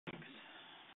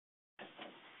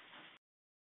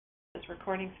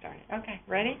recording started. Okay,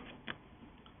 ready?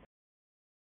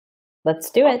 Let's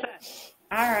do it.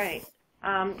 All right.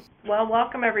 Well,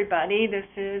 welcome everybody. This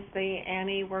is the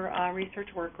Annie Research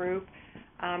Work Group,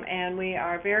 and we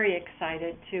are very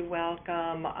excited to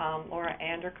welcome Laura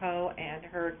Eriko and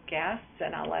her guests,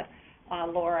 and I'll let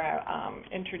Laura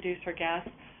introduce her guests.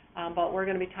 But we're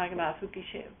going to be talking about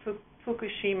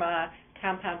Fukushima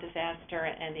compound disaster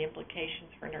and the implications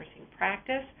for nursing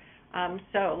practice.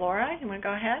 So, Laura, you want to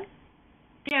go ahead?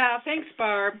 Yeah, thanks,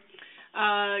 Barb.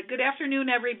 Good afternoon,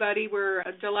 everybody. We're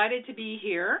delighted to be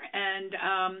here, and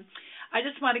I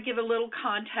just want to give a little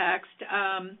context.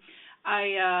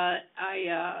 I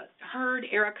heard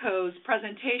Eriko's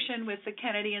presentation with the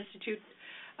Kennedy Institute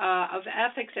of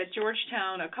Ethics at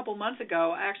Georgetown a couple months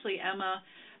ago. Actually, Emma,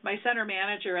 my center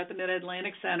manager at the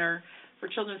Mid-Atlantic Center for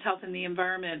Children's Health and the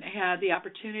Environment, had the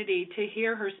opportunity to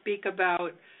hear her speak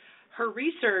about her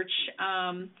research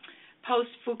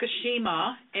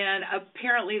post-Fukushima, and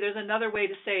apparently there's another way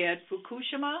to say it,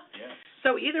 Fukushima. Yeah.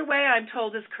 So either way I'm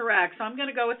told is correct. So I'm going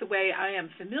to go with the way I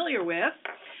am familiar with.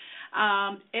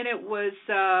 And it was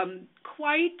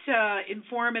quite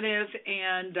informative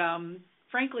and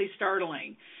frankly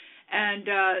startling. And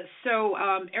so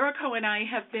Eriko and I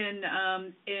have been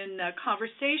in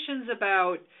conversations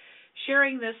about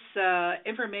sharing this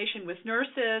information with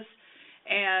nurses,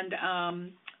 and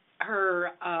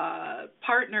her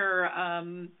partner,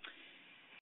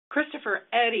 Christopher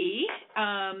Eddy,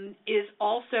 is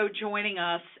also joining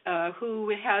us, who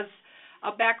has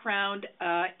a background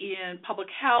in public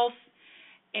health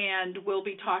and will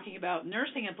be talking about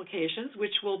nursing implications,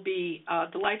 which will be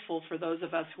delightful for those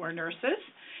of us who are nurses,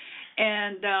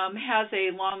 and has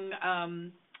a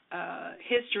long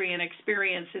history and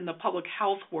experience in the public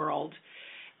health world.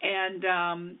 And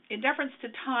in deference to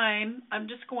time, I'm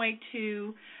just going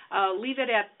to leave it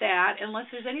at that, unless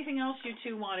there's anything else you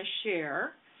two want to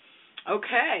share.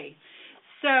 Okay.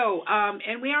 So,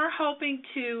 and we are hoping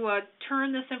to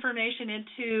turn this information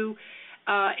into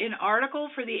an article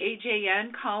for the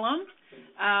AJN column,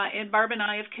 and Barb and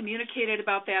I have communicated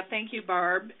about that. Thank you,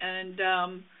 Barb. And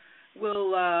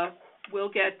we'll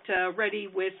get ready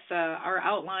with our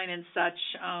outline and such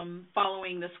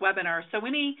following this webinar. So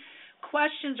any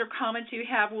questions or comments you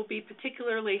have will be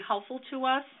particularly helpful to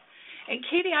us. And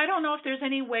Katie, I don't know if there's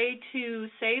any way to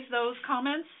save those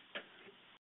comments.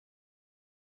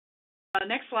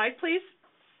 Next slide, please.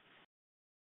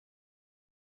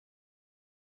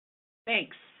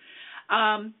 Thanks.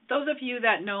 Those of you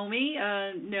that know me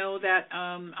know that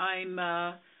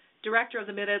I'm director of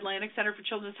the Mid-Atlantic Center for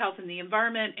Children's Health and the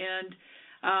Environment, and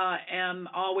am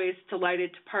always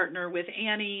delighted to partner with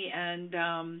Annie, and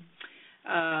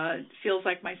feels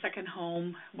like my second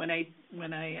home when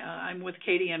I'm with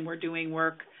Katie and we're doing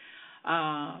work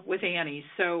with Annie.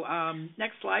 So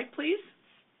next slide, please.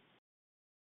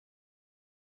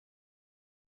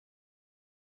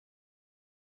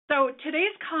 So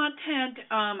today's content,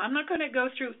 I'm not going to go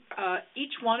through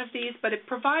each one of these, but it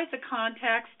provides a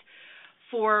context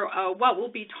for what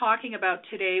we'll be talking about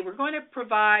today. We're going to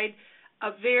provide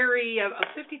a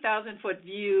 50,000-foot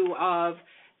view of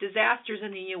disasters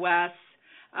in the U.S.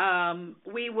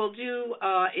 We will do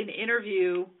an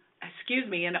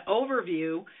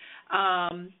overview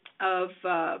of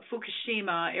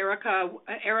Fukushima.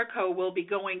 Eriko will be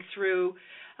going through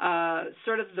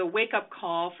sort of the wake-up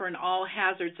call for an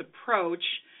all-hazards approach.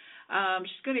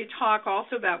 She's going to talk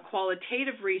also about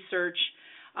qualitative research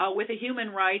with a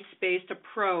human rights-based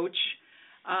approach,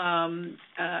 and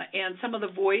some of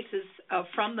the voices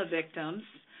from the victims.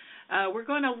 We're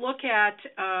going to look at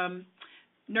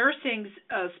nursing's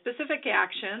specific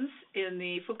actions in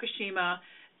the Fukushima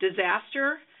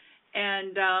disaster,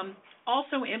 and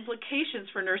also implications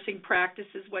for nursing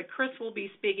practices, what Chris will be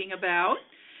speaking about.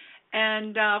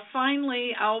 And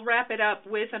finally, I'll wrap it up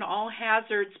with an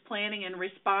all-hazards planning and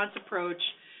response approach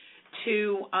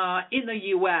to in the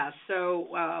U.S.,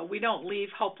 so we don't leave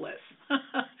hopeless.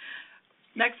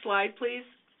 Next slide, please.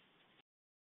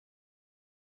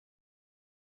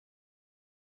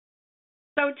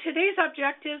 So today's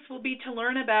objectives will be to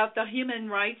learn about the human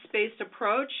rights-based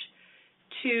approach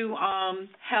to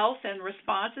health and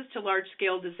responses to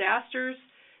large-scale disasters,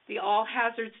 the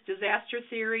all-hazards disaster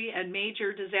theory and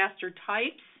major disaster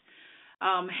types,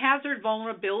 hazard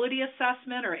vulnerability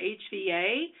assessment, or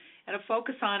HVA, and a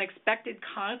focus on expected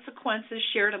consequences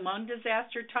shared among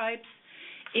disaster types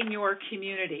in your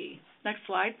community. Next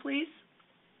slide, please.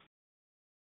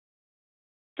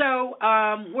 So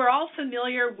we're all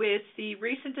familiar with the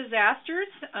recent disasters.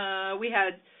 We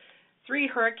had 3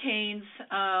 hurricanes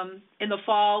in the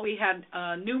fall. We had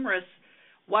numerous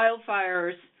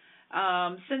wildfires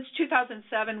Since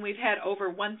 2007, we've had over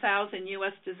 1,000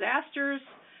 U.S. disasters.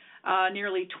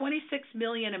 Nearly 26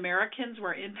 million Americans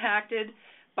were impacted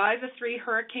by the 3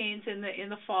 hurricanes in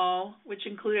the fall, which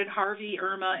included Harvey,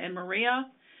 Irma, and Maria.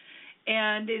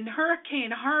 And in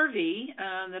Hurricane Harvey,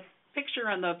 the picture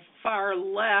on the far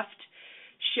left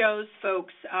shows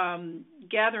folks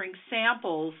gathering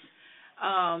samples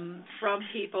from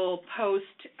people post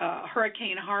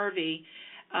Hurricane Harvey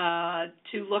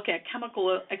to look at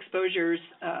chemical exposures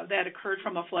that occurred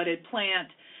from a flooded plant.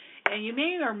 And you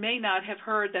may or may not have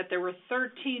heard that there were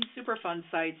 13 Superfund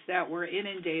sites that were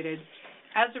inundated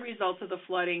as a result of the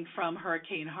flooding from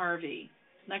Hurricane Harvey.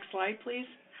 Next slide, please.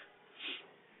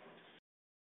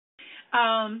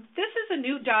 This is a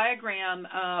new diagram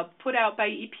put out by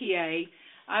EPA.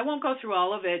 I won't go through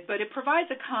all of it, but it provides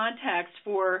a context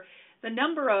for the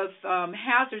number of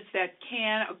hazards that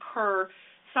can occur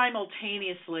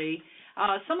simultaneously.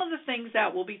 Some of the things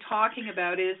that we'll be talking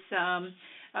about is,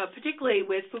 particularly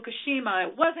with Fukushima,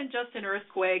 it wasn't just an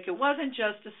earthquake, it wasn't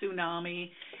just a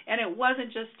tsunami, and it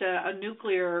wasn't just a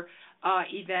nuclear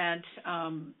event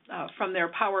from their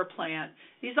power plant.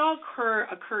 These all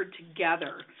occurred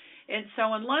together. And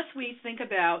so unless we think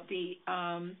about the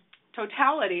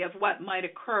totality of what might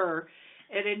occur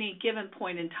at any given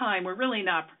point in time, we're really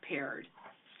not prepared.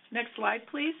 Next slide,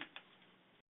 please.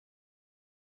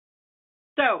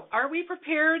 So, are we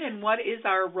prepared, and what is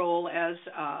our role as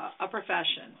a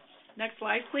profession? Next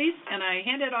slide, please, and I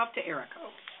hand it off to Eriko.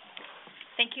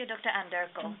 Thank you, Dr.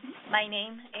 Anderko. My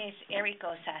name is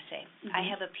Eriko Sase. I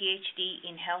have a Ph.D.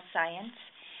 in health science.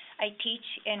 I teach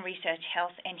and research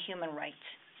health and human rights.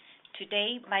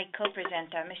 Today, my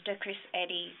co-presenter, Mr.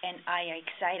 Eddy, and I are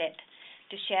excited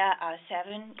to share our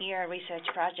 7-year research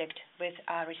project with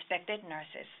our respected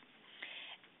nurses.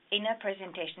 In our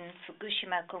presentation,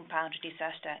 Fukushima Compound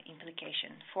Disaster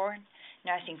Implication for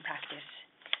Nursing Practice.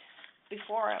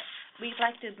 Before, we'd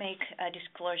like to make a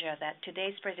disclosure that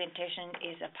today's presentation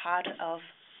is a part of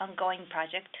ongoing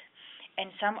project,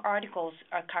 and some articles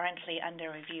are currently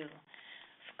under review.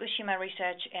 Fukushima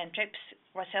research and trips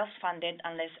were self-funded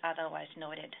unless otherwise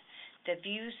noted. The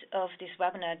views of this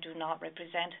webinar do not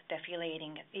represent the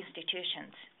affiliating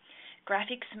institutions.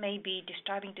 Graphics may be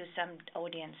disturbing to some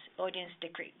audience. Audience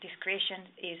discretion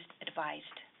is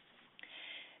advised.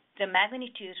 The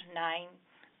magnitude 9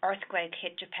 earthquake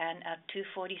hit Japan at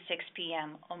 2:46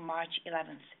 p.m. on March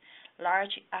 11th.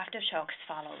 Large aftershocks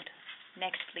followed.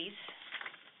 Next, please.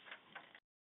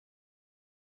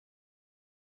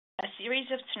 A series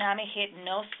of tsunami hit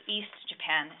northeast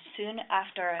Japan soon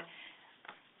after,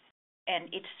 and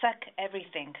it sucked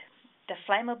everything. The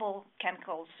flammable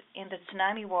chemicals in the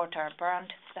tsunami water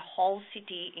burned the whole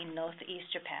city in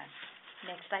northeast Japan.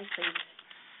 Next slide, please.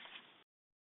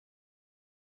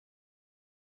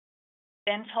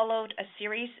 Then followed a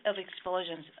series of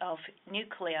explosions of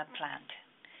nuclear plant.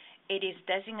 It is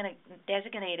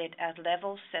designated as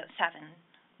level 7,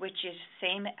 which is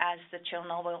same as the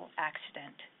Chernobyl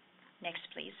accident. Next,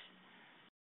 please.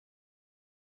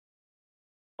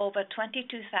 Over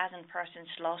 22,000 persons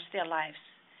lost their lives,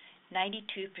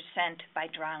 92% by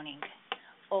drowning.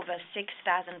 Over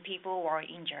 6,000 people were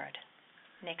injured.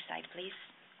 Next slide, please.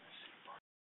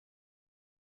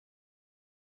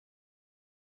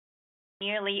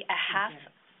 Nearly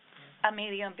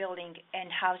 500,000 buildings and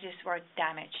houses were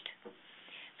damaged.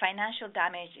 Financial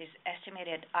damage is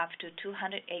estimated up to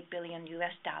 $208 billion.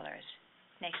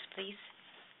 Next, please.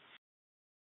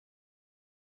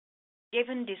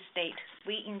 Given this state,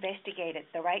 we investigated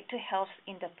the right to health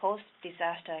in the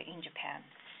post-disaster in Japan.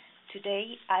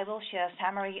 Today, I will share a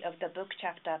summary of the book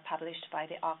chapter published by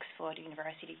the Oxford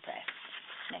University Press.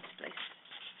 Next, please.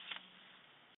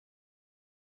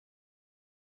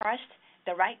 First,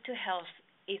 the right to health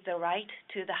is the right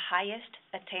to the highest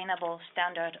attainable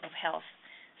standard of health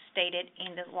stated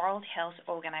in the World Health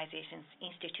Organization's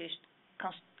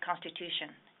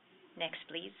Constitution. Next,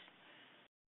 please.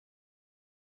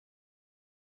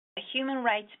 A human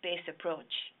rights-based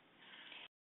approach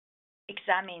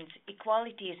examines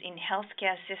inequalities in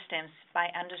healthcare systems by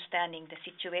understanding the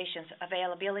situation's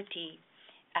availability,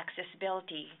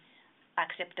 accessibility,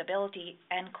 acceptability,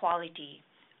 and quality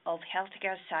of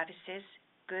healthcare services,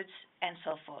 goods, and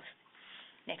so forth.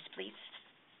 Next, please.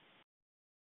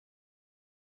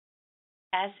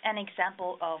 As an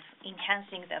example of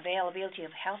enhancing the availability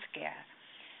of healthcare,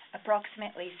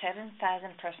 approximately 7,000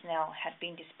 personnel had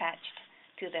been dispatched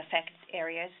to the affected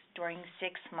areas during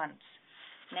 6 months.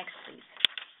 Next, please.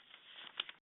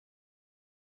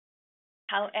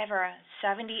 However,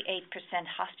 78%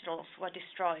 hospitals were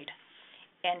destroyed,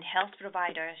 and health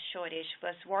provider shortage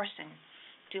was worsened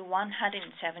to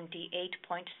 178.7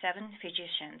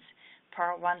 physicians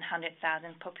per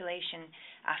 100,000 population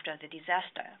after the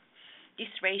disaster.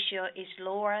 This ratio is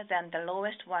lower than the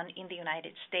lowest one in the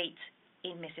United States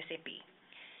in Mississippi.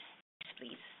 Next,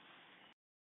 please.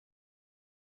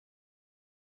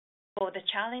 For the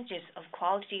challenges of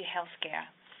quality healthcare,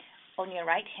 on your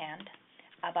right hand,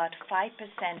 about 5%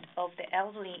 of the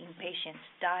elderly inpatients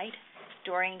died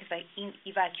during the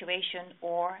evacuation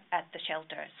or at the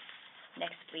shelters.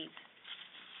 Next, please.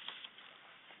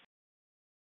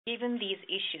 Given these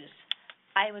issues,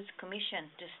 I was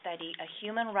commissioned to study a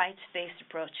human rights-based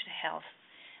approach to health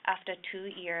after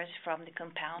 2 years from the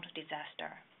compound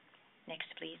disaster. Next,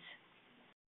 please.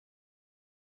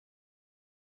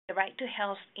 The right to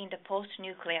health in the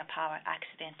post-nuclear power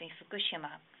accident in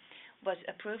Fukushima was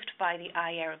approved by the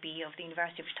IRB of the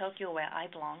University of Tokyo, where I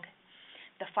belong.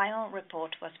 The final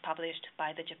report was published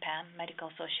by the Japan Medical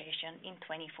Association in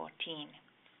 2014.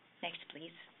 Next,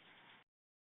 please.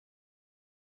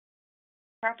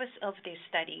 The purpose of this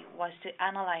study was to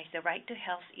analyze the right to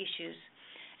health issues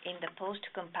in the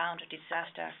post-compound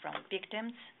disaster from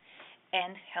victims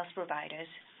and health providers'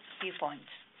 viewpoints.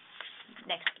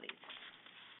 Next, please.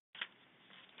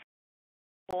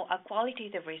 For a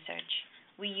qualitative research,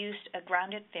 we used a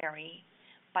grounded theory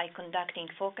by conducting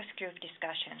focus group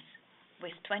discussions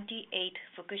with 28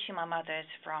 Fukushima mothers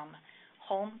from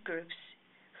home groups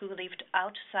who lived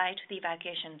outside the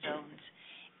evacuation zones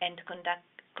and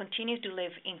continue to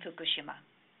live in Fukushima,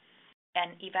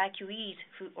 and evacuees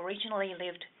who originally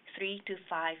lived 3 to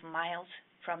 5 miles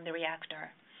from the reactor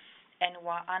and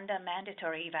were under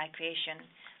mandatory evacuation,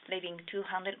 living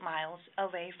 200 miles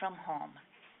away from home.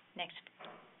 Next,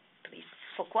 please.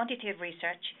 For quantitative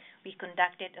research, we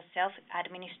conducted a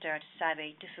self-administered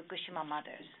survey to Fukushima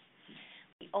mothers.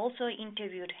 We also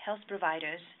interviewed health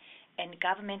providers and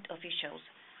government officials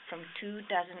from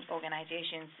 24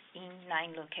 organizations in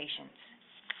 9 locations.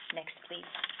 Next, please.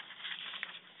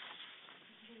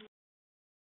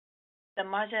 The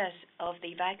mothers of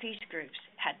the evacuees groups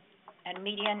had a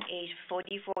median age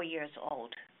 44 years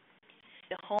old.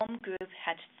 The home group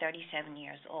had 37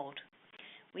 years old.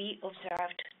 We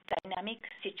observed dynamic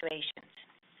situations.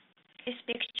 This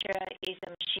picture is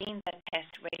a machine that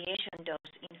tests radiation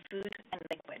dose in food and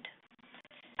liquid.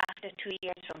 After 2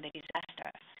 years from the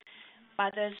disaster,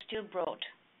 mothers still brought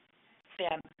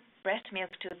their breast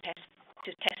milk to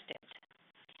test it.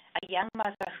 A young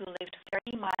mother who lived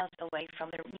 30 miles away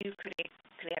from the nuclear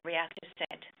reactor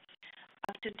said,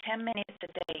 "Up to 10 minutes a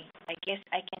day, I guess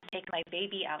I can take my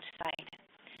baby outside.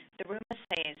 The rumor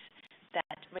says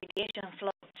that radiation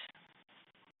floats."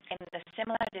 In a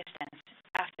similar distance,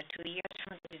 after 2 years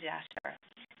from the disaster,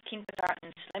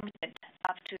 kindergartens limited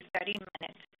up to 30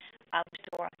 minutes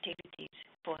outdoor activities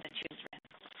for the children.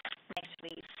 Next,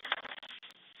 please.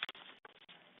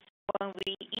 When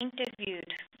we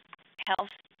interviewed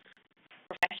health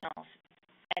professionals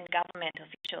and government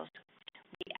officials,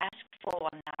 we asked for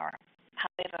 1 hour.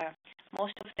 However,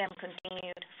 most of them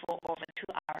continued for over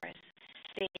 2 hours,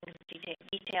 stating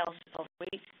details of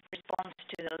response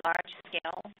to the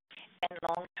large-scale and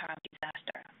long-term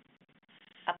disaster.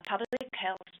 A public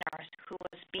health nurse who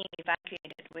was being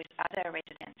evacuated with other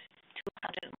residents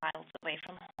 200 miles away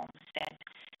from home said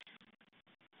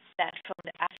that from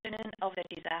the afternoon of the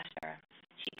disaster,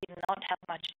 she did not have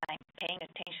much time paying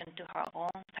attention to her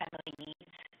own family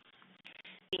needs.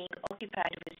 Being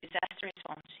occupied with disaster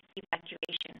response,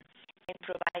 evacuation, and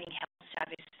providing health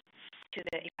service to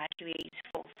the evacuees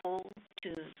for full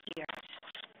 2 years.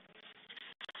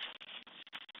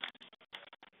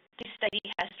 This study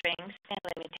has strengths and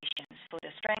limitations. For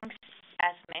the strengths,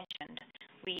 as mentioned,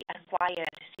 we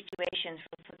acquired situations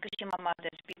from Fukushima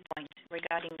mothers' viewpoints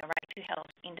regarding the right to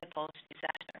health in the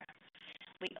post-disaster.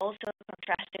 We also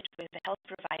contrasted with the health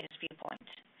providers' viewpoints.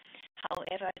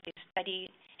 However, this study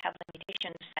has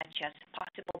limitations such as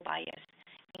possible bias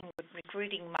in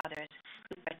recruiting mothers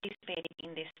who participated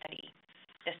in this study.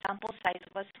 The sample size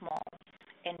was small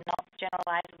and not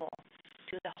generalizable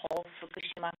to the whole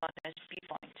Fukushima mothers'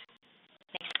 viewpoint.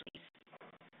 Next, please.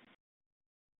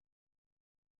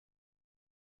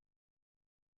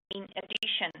 In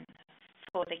addition,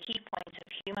 for the key points of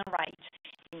human rights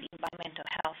in environmental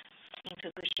health in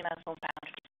Fukushima compound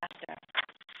disaster.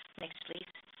 Next, please.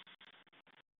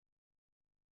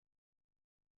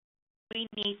 We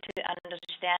need to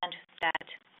understand that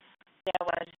there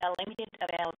was a limited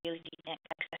availability and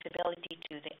accessibility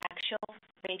to the actual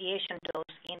radiation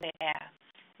dose in the air,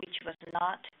 which was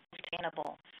not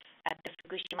obtainable at the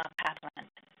Fukushima power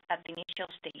plant at the initial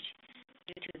stage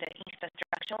due to the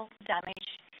infrastructural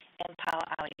damage and power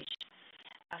outage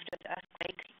after the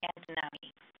earthquake and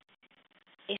tsunami.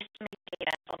 estimated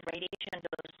data of radiation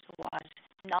dose was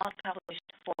not published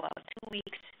for about 2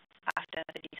 weeks after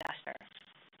the disaster.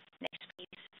 Next,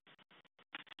 please.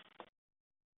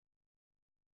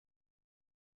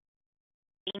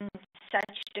 In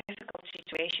such difficult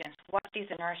situations, what did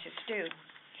the nurses do?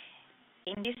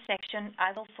 In this section,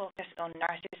 I will focus on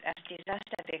nurses as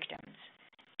disaster victims,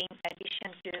 in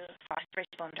addition to first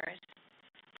responders,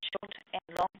 short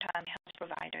and long-term health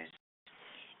providers,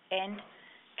 and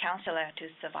counselor to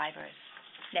survivors.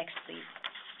 Next, please.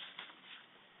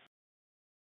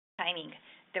 Timing.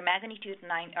 The magnitude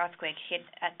 9 earthquake hit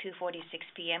at 2:46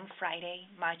 p.m. Friday,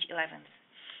 March 11th.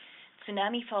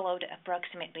 Tsunami followed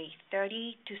approximately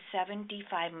 30 to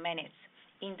 75 minutes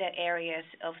in the areas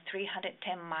of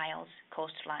 310 miles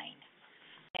coastline.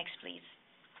 Next, please.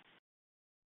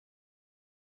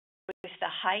 With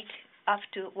the height up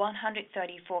to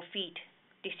 134 feet,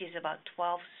 this is about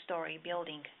 12-story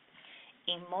building.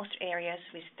 In most areas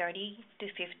with 30 to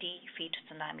 50 feet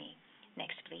tsunami.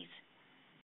 Next, please.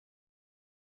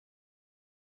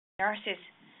 Nurses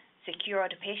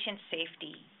secured patient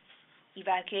safety,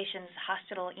 evacuations,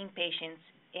 hospital inpatients,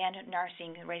 and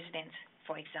nursing residents,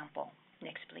 for example.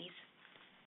 Next, please.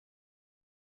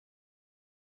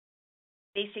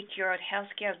 They secured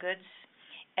healthcare goods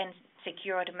and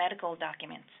secured medical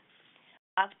documents.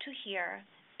 Up to here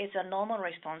is a normal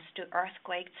response to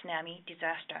earthquake tsunami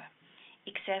disaster,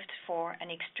 except for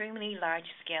an extremely large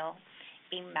scale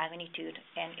in magnitude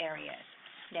and areas.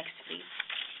 Next, please.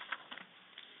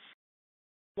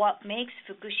 What makes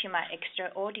Fukushima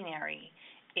extraordinary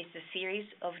is the series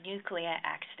of nuclear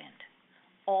accidents.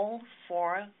 All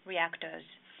 4 reactors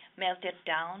melted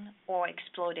down or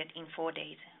exploded in 4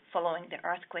 days following the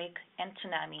earthquake and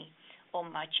tsunami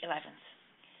on March 11th.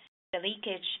 The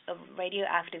leakage of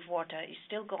radioactive water is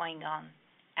still going on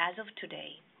as of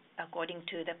today, according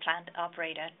to the plant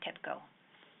operator TEPCO.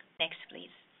 Next,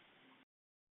 please.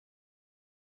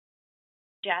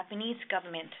 Japanese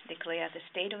government declared the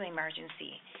state of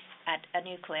emergency at a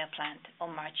nuclear plant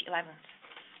on March 11th.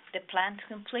 The plant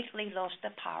completely lost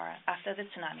the power after the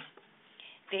tsunami.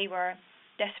 They were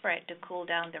desperate to cool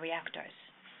down the reactors.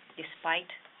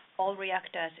 Despite all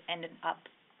reactors ended up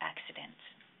accidents.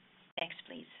 Next,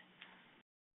 please.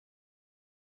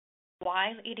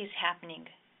 While it is happening,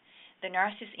 the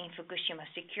nurses in Fukushima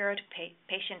secured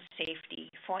patient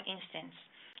safety, for instance,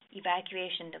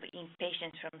 evacuation of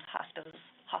inpatients from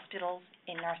hospitals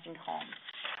and nursing homes.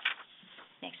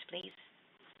 Next, please.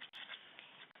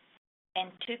 And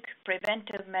took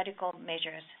preventive medical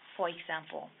measures, for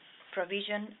example,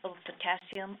 provision of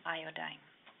potassium iodine.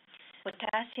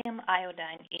 Potassium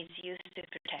iodine is used to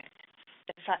protect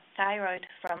the thyroid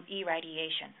from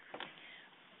irradiation.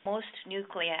 Most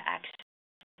nuclear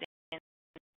accidents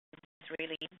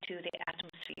relate to the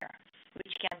atmosphere,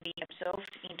 which can be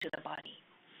absorbed into the body.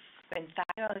 When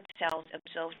thyroid cells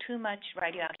absorb too much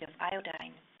radioactive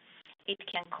iodine, it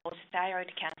can cause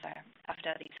thyroid cancer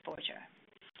after the exposure.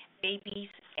 Babies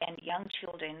and young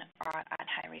children are at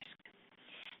high risk.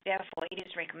 Therefore, it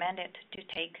is recommended to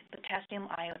take potassium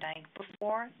iodine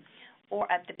before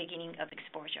or at the beginning of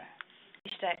exposure.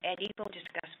 Mr. Eddy will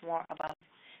discuss more about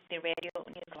the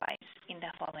radionuclides in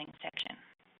the following section.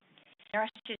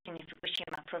 Nurses in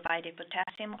Fukushima provided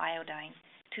potassium iodine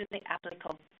to the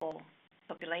applicable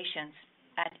populations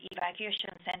at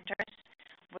evacuation centers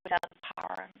without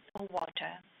power or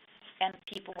water, and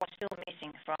people were still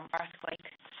missing from earthquake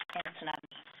and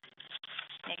tsunami.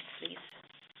 Next, please.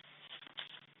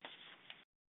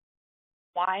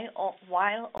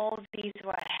 While all these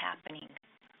were happening,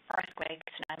 earthquake,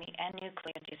 tsunami, and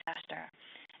nuclear disaster,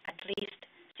 at least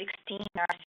 16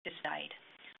 nurses died.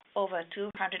 Over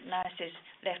 200 nurses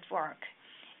left work,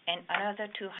 and another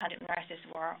 200 nurses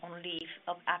were on leave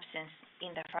of absence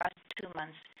in the first 2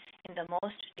 months in the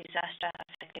most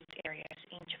disaster-affected areas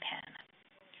in Japan.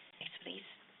 Next, please.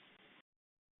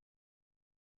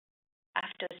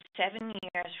 After 7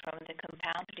 years from the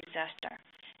compound disaster,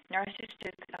 nurses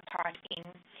took a part in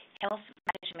health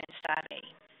management survey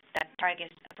that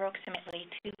targets approximately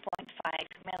 2.5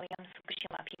 million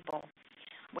Fukushima people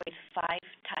with 5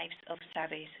 types of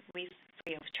surveys with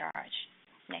free of charge.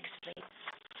 Next, please.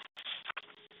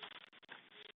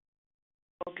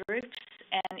 For groups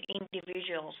and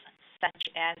individuals such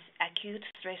as acute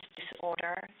stress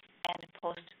disorder and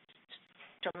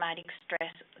post-traumatic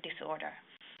stress disorder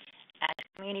at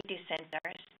community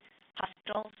centers,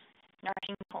 hospitals,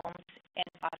 nursing homes,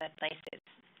 and other places.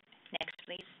 Next,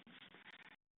 please.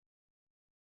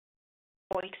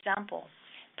 For example,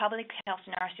 public health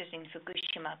nurses in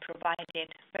Fukushima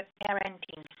provided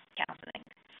parenting counseling.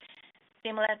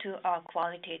 Similar to our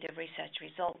qualitative research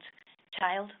results,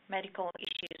 child medical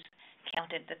issues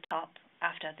counted the top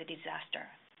after the disaster.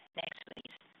 Next,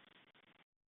 please.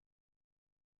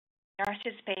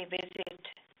 Nurses pay visit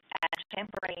at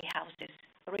temporary houses,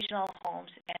 original homes,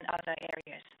 and other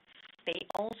areas. They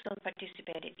also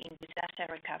participated in disaster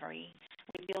recovery,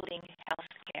 rebuilding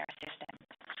healthcare systems.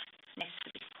 Next,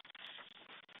 please.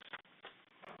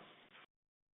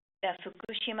 The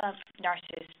Fukushima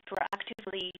nurses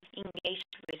proactively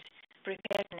engaged with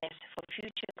preparedness for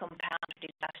future compound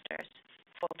disasters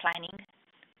for planning,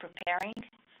 preparing,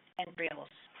 and drills.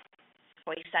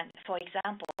 For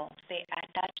example, they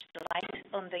attached light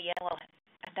on the yellow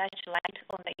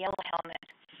helmet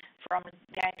from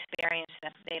their experience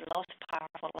that they lost power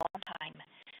for a long time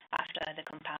after the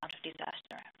compound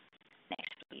disaster.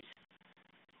 Next, please.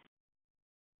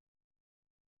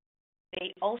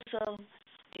 They also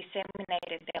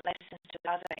disseminated their lessons to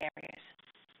other areas,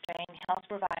 trained health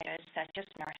providers such as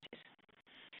nurses.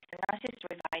 The nurses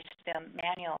revised the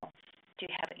manual to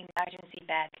have an emergency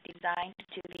bag designed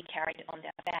to be carried on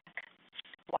their back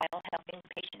while helping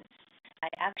patients. I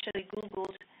actually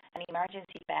Googled an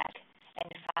emergency bag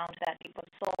and found that it was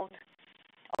sold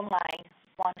online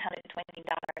 $120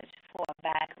 for a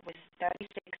bag with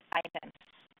 36 items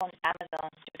on Amazon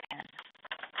Japan.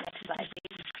 Next slide,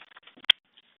 please.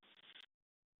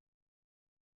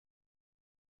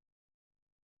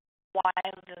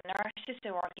 While the nurses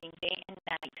are working day and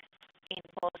night in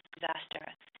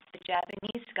post-disaster, the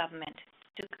Japanese government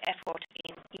took effort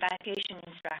in evacuation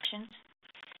instructions,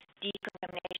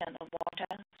 decontamination of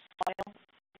water, soil,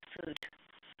 food,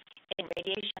 and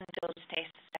radiation dose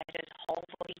tests such as whole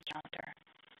body counter,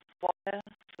 water,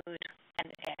 food, and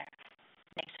air.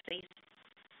 Next, please.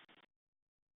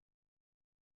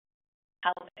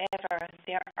 However,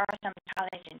 there are some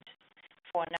challenges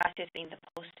for nurses in the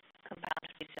post-compound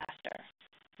disaster.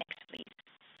 Next, please.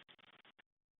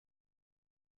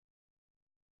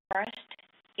 First,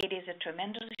 it is a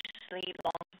tremendously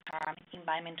long-term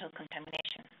environmental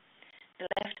contamination. The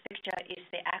left picture is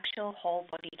the actual whole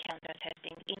body counter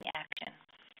testing in action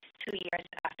 2 years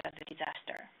after the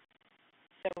disaster.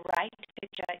 The right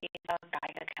picture is a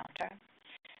Geiger counter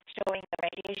showing the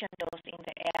radiation dose in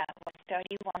the air was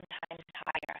 31 times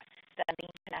higher than the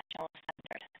international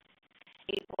standard.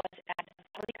 It was at a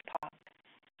public park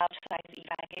outside the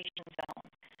evacuation zone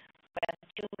where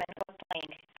children were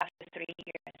playing after 3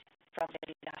 years from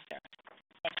the disaster.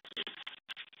 Next, please.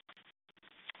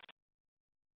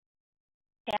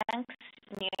 Tanks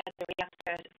near the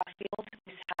reactors are filled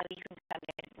with highly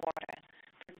contaminated water,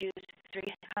 produce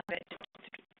 300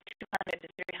 to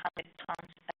 300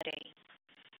 tons a day.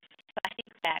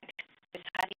 Plastic bags with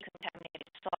highly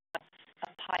contaminated soil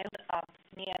are piled up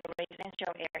near the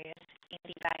residential areas in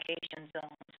the evacuation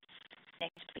zones.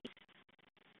 Next, please.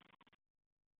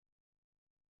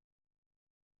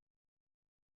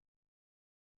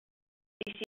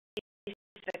 This is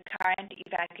the current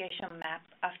evacuation map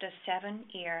after 7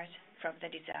 years from the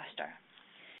disaster.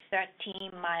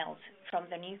 13 miles from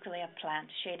the nuclear plant,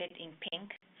 shaded in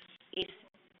pink, is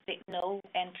the no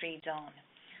entry zone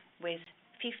with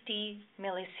 50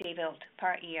 millisievert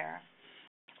per year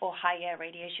or higher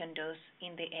radiation dose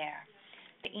in the air.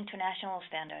 The international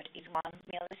standard is 1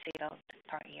 millisievert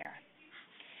per year.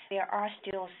 There are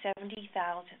still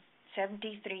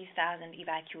 73,000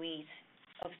 evacuees.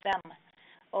 Of them,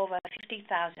 over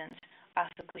 50,000 are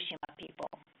Fukushima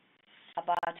people.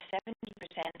 About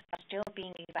 70% are still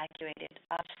being evacuated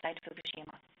outside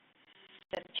Fukushima.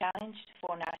 The challenge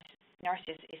for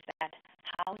nurses is that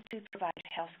how to provide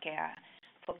health care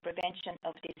for prevention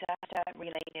of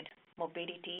disaster-related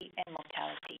morbidity and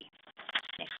mortality.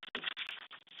 Next, please.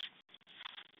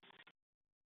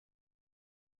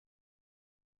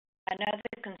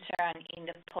 Another concern in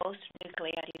the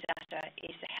post-nuclear disaster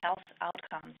is the health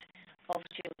outcomes of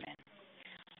children.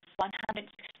 116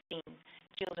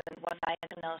 children were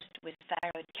diagnosed with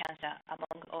thyroid cancer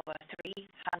among over 300,000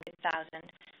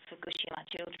 Fukushima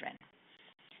children.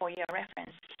 For your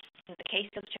reference, in the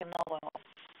case of Chernobyl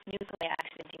nuclear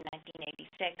accident in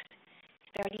 1986,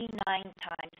 39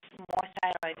 times more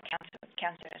thyroid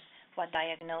cancers were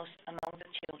diagnosed among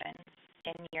the children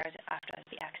 10 years after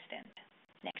the accident.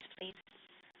 Next, please.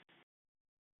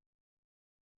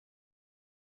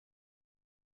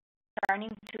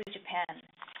 Turning to Japan,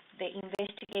 the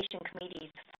investigation committee's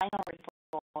final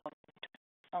report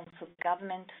on the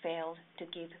government failed to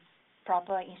give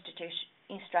proper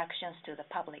instructions to the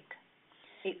public.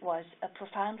 It was a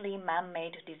profoundly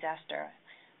man-made disaster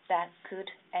that could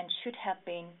and should have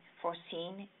been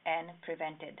foreseen and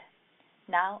prevented.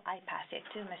 Now I pass it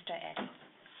to Mr. Eddy.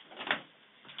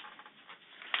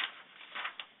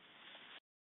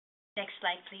 Next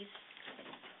slide, please.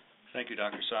 Thank you,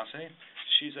 Dr. Sase.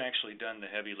 She's actually done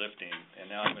the heavy lifting, and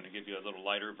now I'm going to give you a little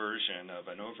lighter version of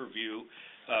an overview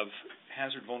of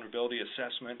hazard vulnerability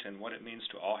assessment and what it means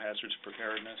to all hazards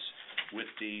preparedness with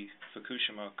the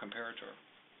Fukushima comparator.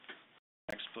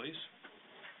 Next, please.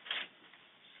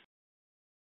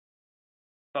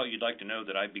 I thought you'd like to know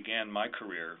that I began my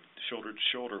career shoulder to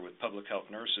shoulder with public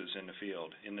health nurses in the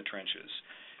field, in the trenches,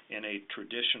 in a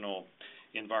traditional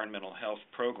environmental health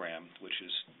program, which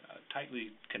is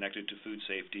tightly connected to food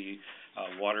safety,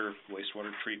 water,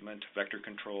 wastewater treatment, vector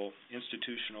control,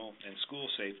 institutional and school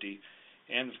safety,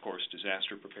 and, of course,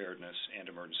 disaster preparedness and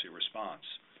emergency response.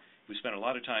 We spent a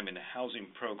lot of time in the housing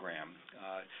program,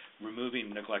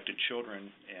 removing neglected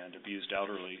children and abused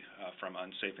elderly from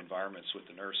unsafe environments with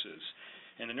the nurses.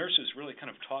 And the nurses really kind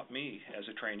of taught me as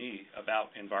a trainee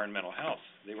about environmental health.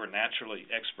 They were naturally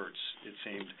experts, it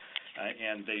seemed,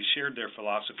 and they shared their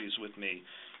philosophies with me.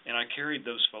 And I carried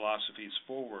those philosophies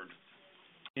forward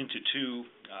into two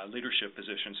leadership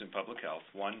positions in public health,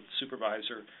 one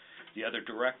supervisor, the other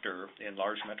director in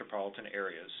large metropolitan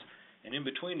areas. And in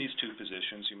between these two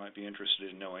positions, you might be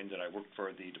interested in knowing that I worked for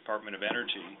the Department of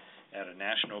Energy at a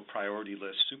National Priority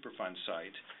List Superfund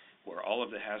site where all of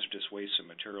the hazardous waste and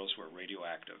materials were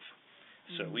radioactive.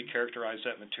 So we characterized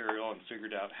that material and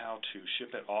figured out how to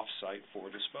ship it off-site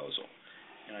for disposal.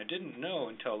 And I didn't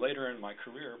know until later in my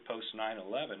career, post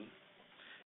 9/11,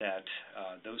 that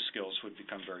those skills would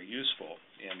become very useful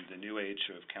in the new age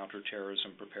of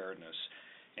counterterrorism preparedness.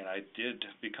 And I did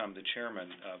become the chairman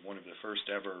of one of the first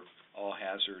ever all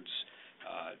hazards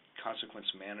consequence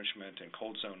management and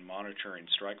cold zone monitoring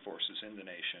strike forces in the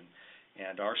nation.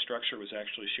 And our structure was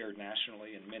actually shared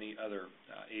nationally, and many other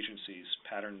agencies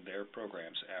patterned their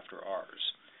programs after ours.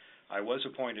 I was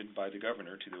appointed by the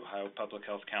governor to the Ohio Public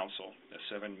Health Council, a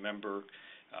 7-member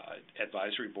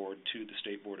advisory board to the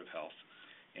State Board of Health,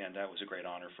 and that was a great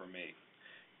honor for me.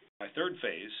 My third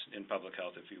phase in public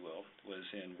health, if you will, was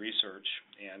in research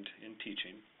and in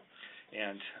teaching,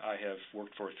 and I have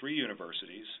worked for 3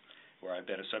 universities where I've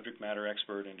been a subject matter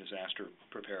expert in disaster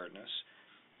preparedness,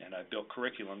 and I built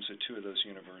curriculums at 2 of those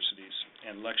universities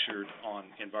and lectured on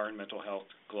environmental health,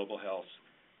 global health,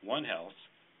 One Health,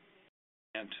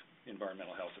 and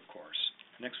environmental health, of course.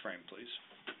 Next frame, please.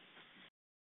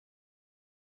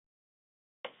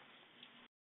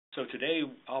 So today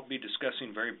I'll be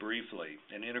discussing very briefly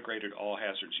an integrated all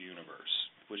hazards universe,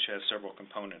 which has several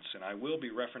components, and I will be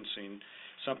referencing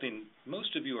something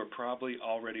most of you are probably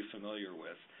already familiar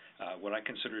with, what I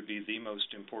consider to be the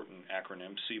most important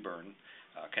acronym, CBRN,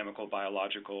 chemical,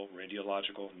 biological,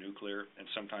 radiological, nuclear, and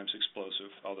sometimes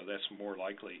explosive, although that's more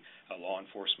likely a law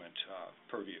enforcement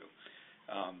purview.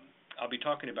 I'll be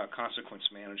talking about consequence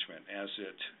management as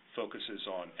it focuses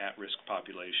on at-risk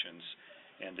populations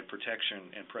and the protection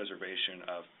and preservation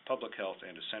of public health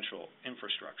and essential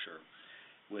infrastructure,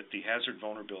 with the hazard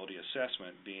vulnerability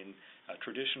assessment being a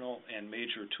traditional and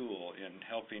major tool in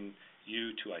helping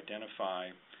you to identify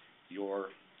your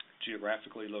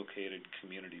geographically located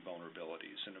community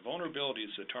vulnerabilities. And the vulnerability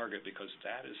is the target because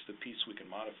that is the piece we can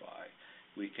modify.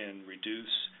 We can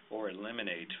reduce or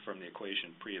eliminate from the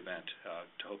equation pre-event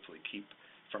to hopefully keep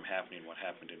from happening what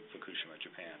happened in Fukushima,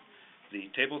 Japan. The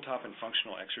tabletop and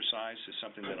functional exercise is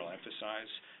something that I'll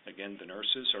emphasize. Again, the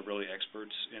nurses are really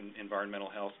experts in environmental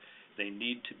health. They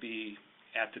need to be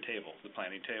at the table, the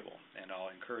planning table, and I'll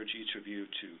encourage each of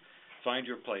you to find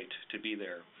your plate, to be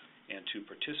there, and to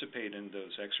participate in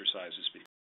those exercises,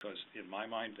 because in my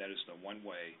mind that is the one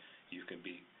way you can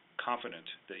be confident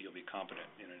that you'll be competent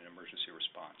in an emergency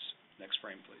response. Next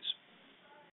frame, please.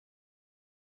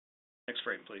 Next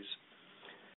frame, please.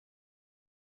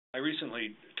 I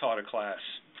recently taught a class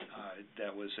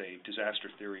that was a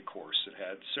disaster theory course that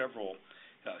had several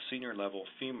senior-level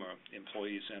FEMA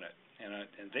employees in it,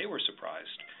 and they were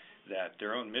surprised that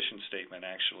their own mission statement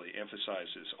actually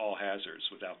emphasizes all hazards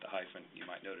without the hyphen you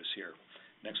might notice here.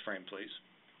 Next frame, please.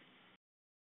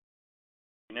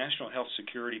 The National Health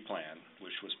Security Plan,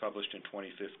 which was published in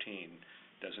 2015,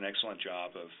 does an excellent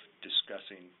job of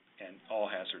discussing an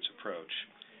all hazards approach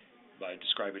by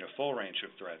describing a full range of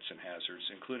threats and hazards,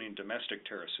 including domestic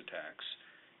terrorist attacks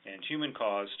and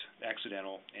human-caused,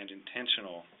 accidental, and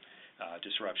intentional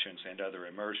disruptions and other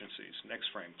emergencies. Next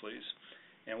frame, please.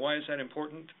 And why is that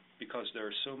important? Because there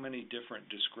are so many different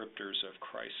descriptors of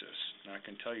crisis. And I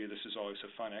can tell you this is always a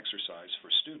fun exercise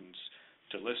for students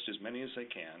to list as many as they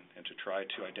can and to try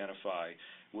to identify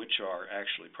which are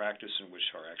actually practiced and which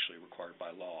are actually required by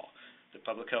law. The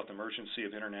public health emergency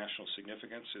of international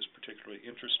significance is particularly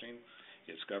interesting.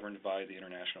 It's governed by the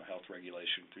International Health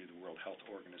Regulation through the World Health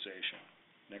Organization.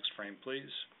 Next frame,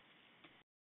 please.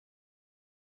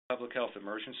 Public health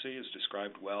emergency is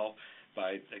described well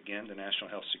by, again, the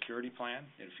National Health Security Plan.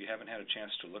 And if you haven't had a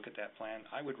chance to look at that plan,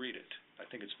 I would read it. I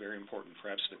think it's very important,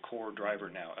 perhaps the core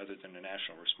driver now, other than the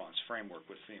National Response Framework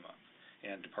with FEMA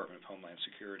and Department of Homeland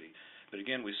Security. But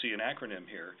again, we see an acronym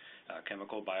here,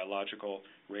 chemical, biological,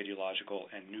 radiological,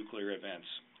 and nuclear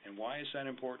events. And why is that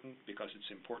important? Because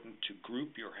it's important to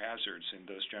group your hazards in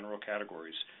those general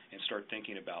categories and start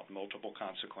thinking about multiple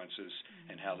consequences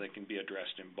and how they can be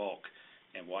addressed in bulk.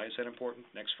 And why is that important?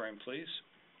 Next frame, please.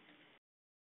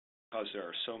 Because there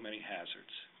are so many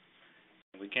hazards.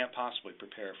 And we can't possibly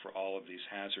prepare for all of these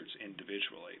hazards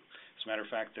individually. As a matter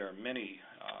of fact, there are many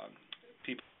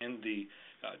people in the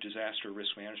disaster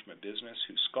risk management business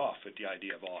who scoff at the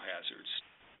idea of all hazards.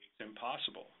 It's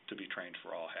impossible to be trained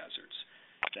for all hazards.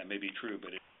 That may be true,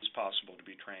 but it is possible to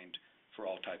be trained for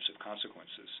all types of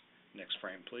consequences. Next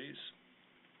frame, please.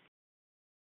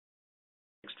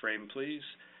 Next frame, please.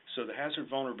 So the hazard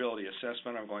vulnerability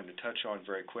assessment I'm going to touch on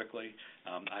very quickly.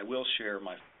 I will share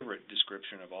my favorite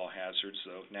description of all hazards,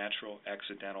 though: natural,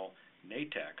 accidental,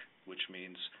 NATEC, which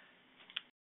means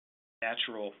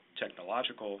natural,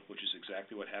 technological, which is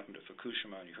exactly what happened at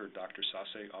Fukushima, and you heard Dr.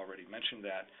 Sase already mention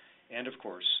that, and of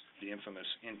course, the infamous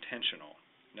intentional.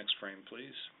 Next frame,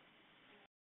 please.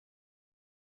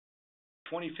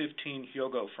 2015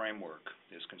 Hyogo framework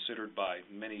is considered by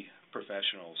many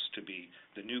professionals to be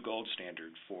the new gold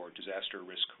standard for disaster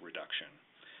risk reduction.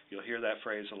 You'll hear that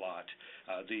phrase a lot.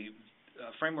 The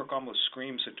framework almost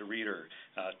screams at the reader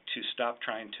to stop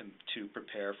trying to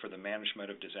prepare for the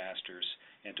management of disasters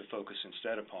and to focus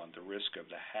instead upon the risk of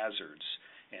the hazards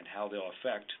and how they'll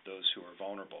affect those who are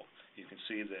vulnerable. You can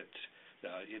see that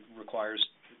it requires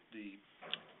the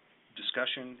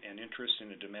discussion and interest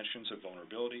in the dimensions of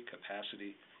vulnerability,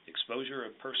 capacity, exposure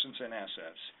of persons and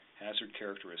assets, hazard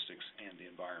characteristics, and the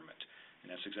environment.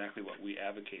 And that's exactly what we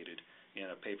advocated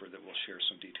in a paper that we'll share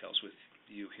some details with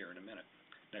you here in a minute.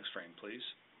 Next frame, please.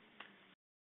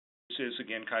 This is,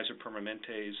 again, Kaiser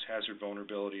Permanente's Hazard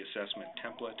Vulnerability Assessment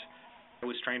Template. I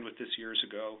was trained with this years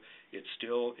ago. It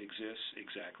still exists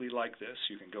exactly like this.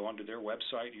 You can go onto their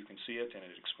website, you can see it, and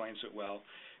it explains it well.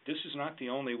 This is not the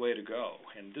only way to go,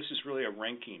 and this is really a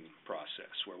ranking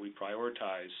process where we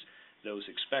prioritize those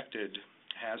expected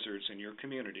hazards in your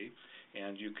community,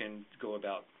 and you can go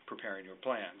about preparing your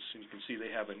plans. And you can see they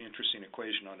have an interesting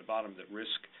equation on the bottom that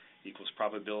risk equals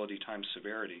probability times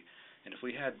severity. And if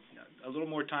we had a little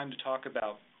more time to talk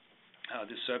about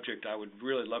this subject, I would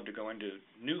really love to go into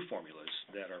new formulas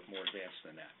that are more advanced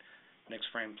than that. Next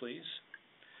frame, please.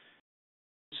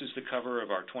 This is the cover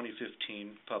of our 2015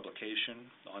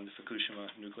 publication on the Fukushima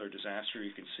nuclear disaster.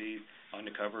 You can see on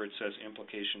the cover it says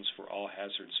implications for all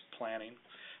hazards planning.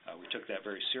 We took that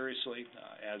very seriously.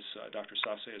 As Dr.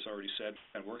 Sase has already said,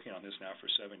 I've been working on this now for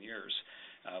 7 years.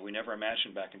 We never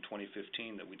imagined back in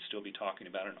 2015 that we'd still be talking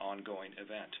about an ongoing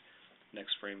event.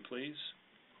 Next frame, please.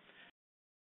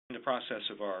 In the process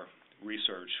of our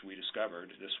research, we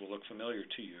discovered, this will look familiar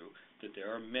to you, that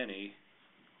there are many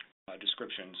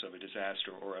descriptions of a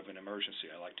disaster or of an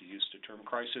emergency. I like to use the term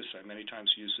crisis. I many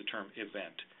times use the term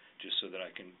event, just so that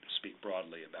I can speak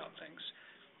broadly about things.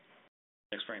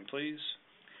 Next frame, please.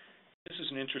 This is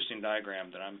an interesting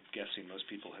diagram that I'm guessing most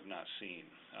people have not seen.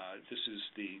 This is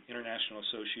the International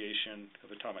Association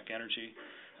of Atomic Energy,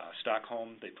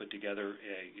 Stockholm. They put together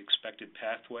an expected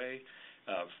pathway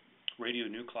of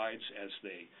radionuclides as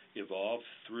they evolve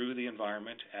through the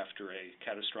environment after a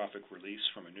catastrophic release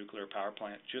from a nuclear power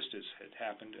plant, just as had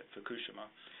happened at Fukushima.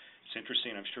 It's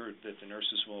interesting. I'm sure that the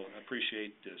nurses will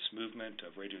appreciate this movement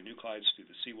of radionuclides through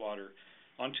the seawater,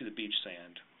 onto the beach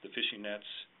sand, the fishing nets,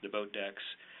 the boat decks,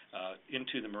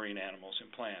 into the marine animals and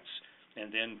plants,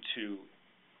 and then to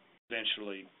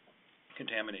eventually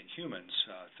contaminate humans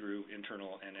through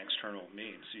internal and external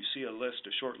means. You see a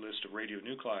short list of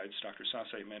radionuclides. Dr.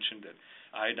 Sase mentioned that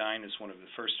iodine is one of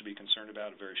the first to be concerned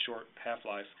about, a very short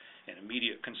half-life, an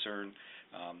immediate concern.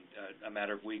 A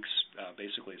matter of weeks,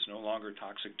 basically, it's no longer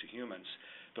toxic to humans.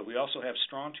 But we also have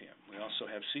strontium, we also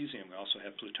have cesium, we also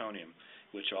have plutonium,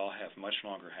 which all have much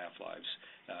longer half-lives,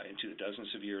 into the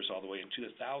dozens of years, all the way into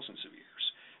the thousands of years.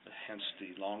 Hence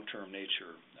the long-term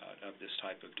nature of this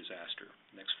type of disaster.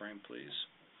 Next frame, please.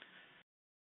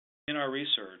 In our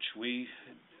research, we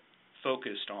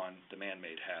focused on the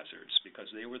man-made hazards because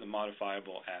they were the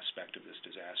modifiable aspect of this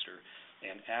disaster.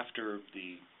 And at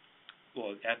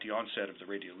the onset of the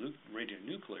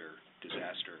radionuclear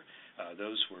disaster,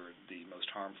 those were the most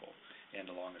harmful and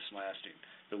the longest lasting.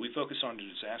 But we focused on the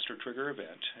disaster trigger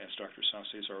event. As Dr.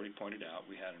 Sase has already pointed out,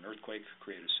 we had an earthquake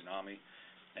create a tsunami,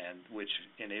 and which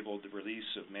enabled the release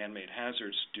of man-made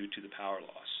hazards due to the power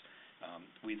loss.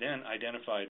 We then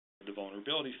identified the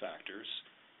vulnerability factors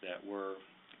that were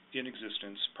in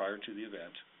existence prior to the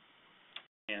event.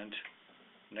 And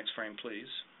next frame, please.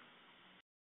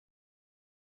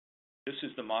 This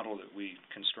is the model that we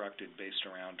constructed based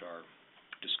around our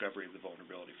discovery of the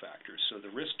vulnerability factors. So the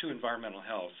risk to environmental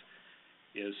health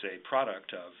is a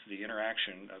product of the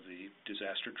interaction of the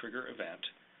disaster trigger event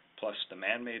plus the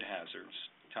man-made hazards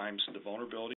times the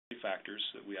vulnerability factors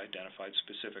that we identified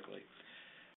specifically,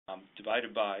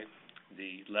 divided by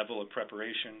the level of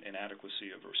preparation and adequacy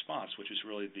of response, which is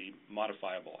really the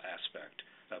modifiable aspect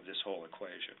of this whole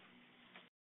equation.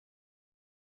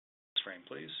 Next frame,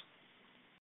 please.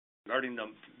 Regarding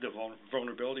the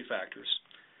vulnerability factors,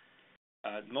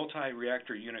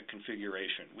 multi-reactor unit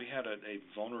configuration, we had a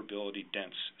vulnerability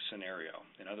dense scenario.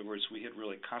 In other words, we had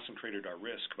really concentrated our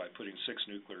risk by putting 6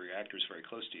 nuclear reactors very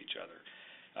close to each other.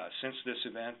 Since this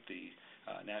event, the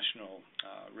National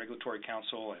Regulatory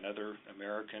Council and other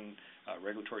American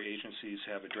regulatory agencies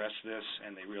have addressed this,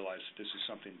 and they realize that this is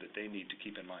something that they need to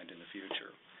keep in mind in the future.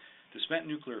 The spent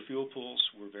nuclear fuel pools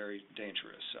were very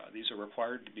dangerous. These are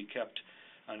required to be kept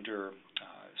under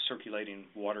circulating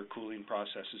water cooling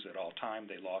processes at all time.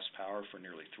 They lost power for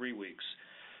nearly 3 weeks.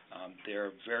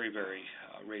 They're very, very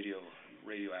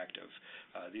radioactive.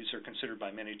 These are considered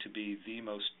by many to be the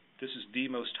most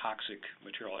toxic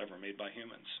material ever made by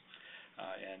humans.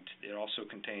 And it also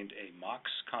contained a MOX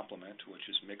complement, which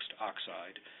is mixed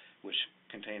oxide, which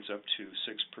contains up to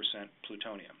 6%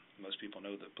 plutonium. Most people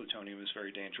know that plutonium is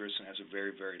very dangerous and has a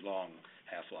very, very long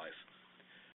half-life.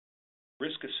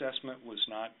 Risk assessment was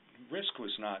not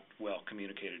well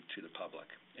communicated to the public,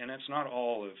 and it's not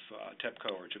all of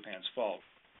TEPCO or Japan's fault,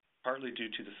 partly due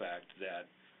to the fact that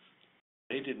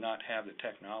they did not have the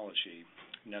technology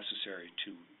necessary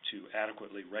to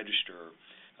adequately register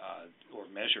or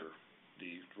measure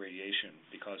the radiation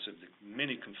because of the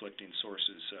many conflicting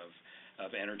sources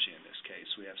of energy in this case.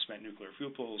 We have spent nuclear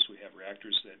fuel pools, we have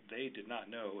reactors that they did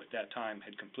not know at that time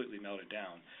had completely melted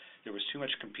down. There was too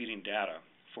much competing data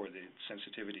for the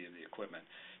sensitivity of the equipment.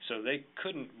 So they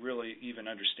couldn't really even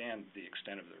understand the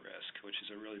extent of the risk, which is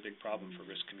a really big problem for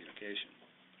risk communication.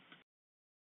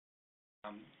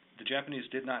 The Japanese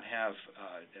did not have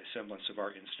a semblance of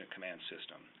our incident command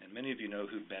system. And many of you know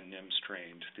who've been NIMS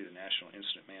trained through the National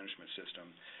Incident Management System.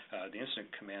 The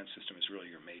incident command system is really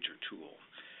your major tool.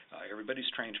 Everybody's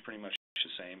trained pretty much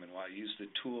the same, and while I use the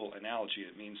tool analogy,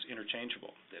 it means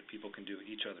interchangeable, that people can do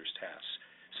each other's tasks.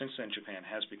 Since then, Japan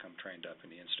has become trained up in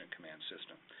the incident command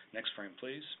system. Next frame,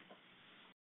 please.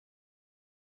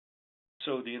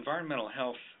 So the environmental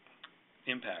health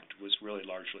impact was really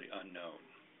largely unknown.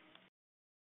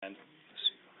 And let's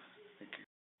see, I think you're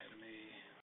ahead of me.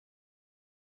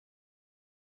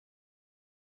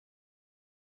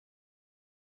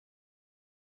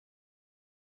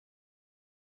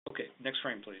 Okay, next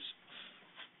frame, please.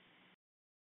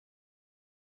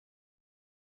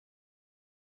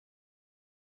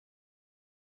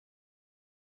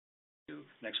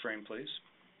 Next frame, please.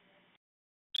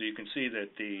 So you can see that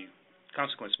the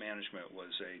consequence management was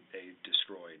a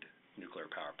destroyed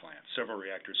nuclear power plant. Several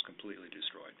reactors completely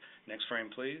destroyed. Next frame,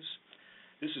 please.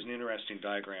 This is an interesting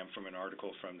diagram from an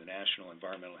article from the National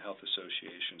Environmental Health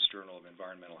Association's Journal of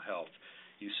Environmental Health.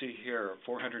 You see here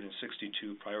 462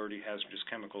 priority hazardous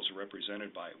chemicals are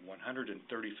represented by 130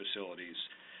 facilities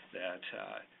that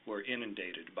were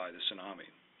inundated by the tsunami.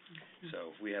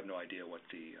 So we have no idea what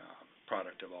the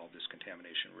product of all this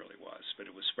contamination really was, but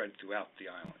it was spread throughout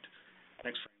the island.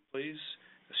 Next frame, please.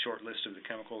 A short list of the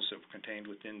chemicals that were contained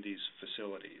within these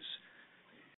facilities.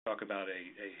 Talk about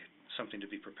something to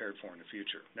be prepared for in the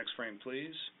future. Next frame,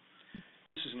 please.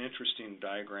 This is an interesting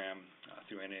diagram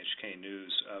through NHK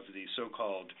News of the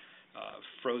so-called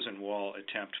frozen wall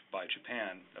attempt by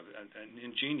Japan, an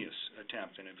ingenious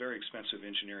attempt and a very expensive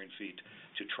engineering feat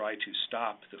to try to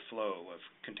stop the flow of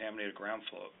contaminated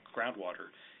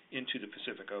groundwater into the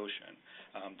Pacific Ocean.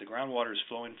 The groundwater is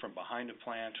flowing from behind a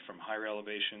plant, from higher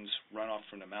elevations, runoff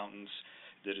from the mountains,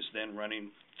 that is then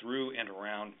running through and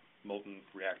around molten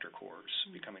reactor cores,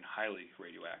 becoming highly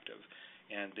radioactive.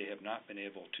 And they have not been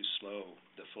able to slow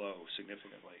the flow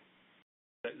significantly.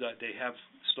 They have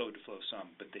slowed the flow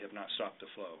some, but they have not stopped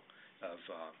the flow of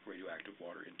radioactive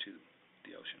water into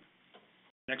the ocean.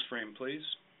 Next frame, please.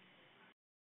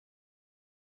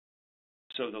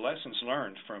 So the lessons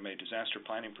learned from a disaster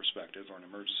planning perspective or an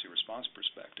emergency response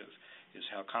perspective is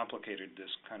how complicated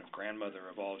this kind of grandmother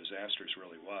of all disasters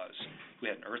really was. We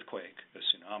had an earthquake, a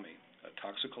tsunami, a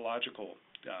toxicological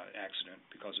accident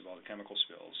because of all the chemical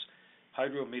spills,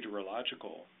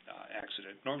 hydrometeorological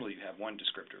accident. Normally you have one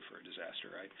descriptor for a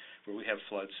disaster, right, where we have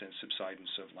floods and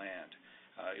subsidence of land.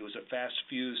 It was a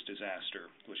fast-fused disaster,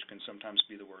 which can sometimes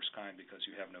be the worst kind because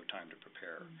you have no time to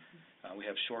prepare. We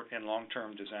have short and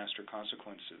long-term disaster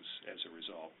consequences as a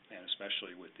result, and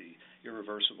especially with the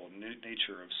irreversible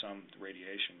nature of some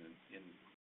radiation in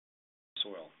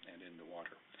soil and in the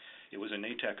water. It was a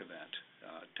NATEC event,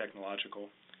 technological,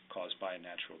 caused by a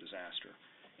natural disaster.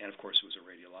 And, of course, it was a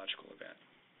radiological event.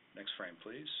 Next frame,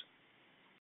 please.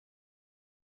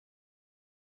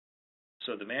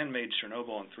 So the man-made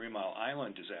Chernobyl and 3 Mile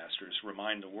Island disasters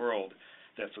remind the world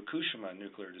that Fukushima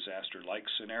nuclear disaster-like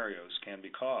scenarios can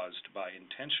be caused by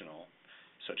intentional,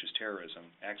 such as terrorism,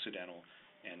 accidental,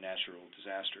 and natural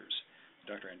disasters.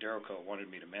 Dr. Eriko wanted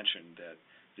me to mention that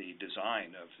the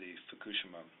design of the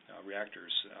Fukushima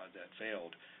reactors that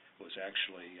failed was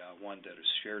actually one that is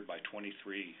shared by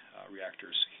 23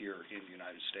 reactors here in the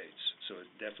United States. So it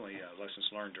definitely lessons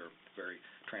learned are very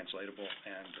translatable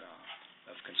and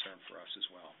of concern for us as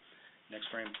well. Next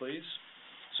frame, please.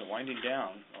 So winding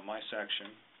down on my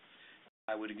section,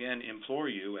 I would again implore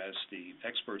you as the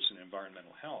experts in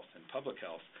environmental health and public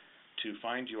health to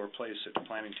find your place at the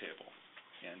planning table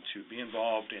and to be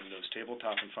involved in those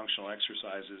tabletop and functional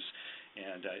exercises.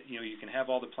 And you can have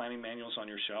all the planning manuals on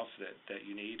your shelf that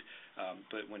you need,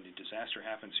 but when the disaster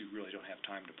happens, you really don't have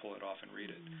time to pull it off and read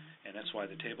it. And that's why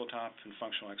the tabletop and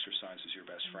functional exercise is your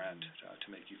best friend to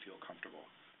make you feel comfortable.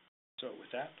 So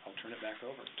with that, I'll turn it back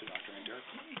over to Dr. Eriko.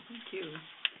 Thank you.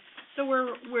 So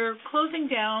we're closing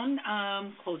down.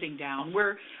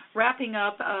 We're wrapping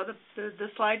up the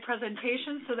slide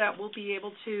presentation so that we'll be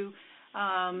able to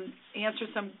answer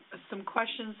some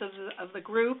questions of the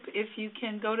group. If you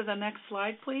can go to the next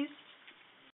slide, please.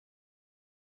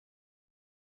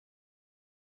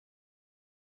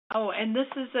 Oh, and this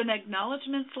is an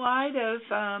acknowledgement slide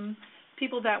of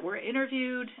people that were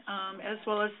interviewed, as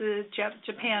well as the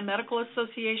Japan Medical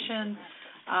Association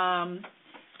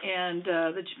and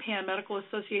the Japan Medical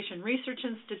Association Research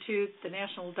Institute, the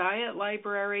National Diet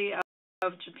Library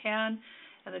of Japan,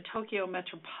 and the Tokyo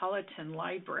Metropolitan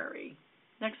Library.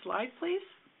 Next slide, please.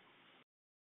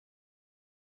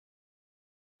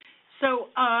 So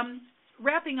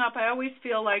wrapping up, I always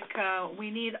feel like we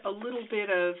need a little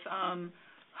bit of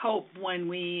hope when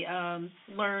we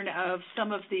learn of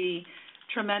some of the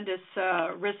tremendous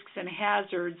risks and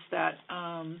hazards that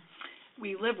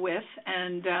we live with.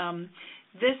 And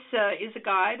this is a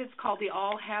guide. It's called the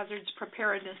All Hazards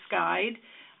Preparedness Guide,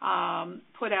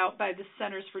 put out by the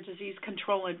Centers for Disease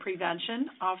Control and Prevention,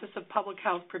 Office of Public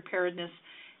Health Preparedness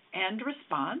and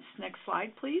Response. Next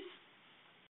slide, please.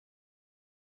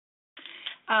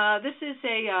 This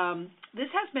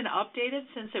has been updated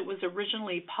since it was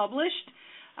originally published.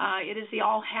 It is the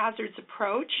All Hazards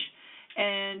approach,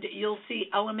 and you'll see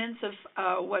elements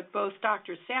of what both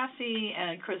Dr. Sase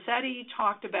and Chris Eddy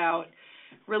talked about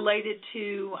related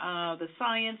to the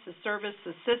science, the service,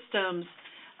 the systems,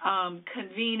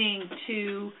 convening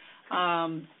to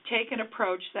take an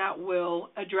approach that will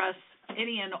address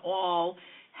any and all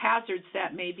hazards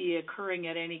that may be occurring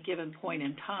at any given point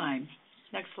in time.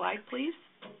 Next slide, please.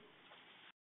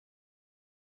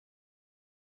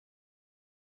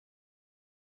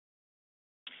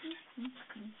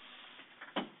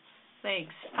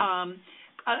 Thanks.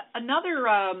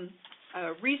 Another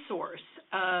resource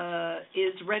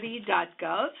is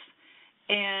ready.gov.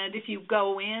 And if you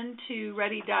go into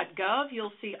ready.gov,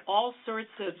 you'll see all sorts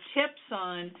of tips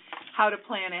on how to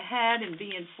plan ahead and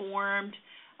be informed.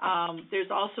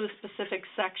 There's also a specific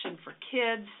section for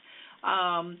kids.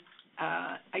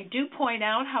 I do point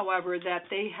out, however, that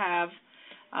they have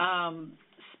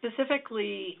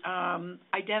specifically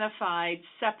identified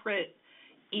separate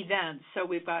events. So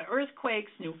we've got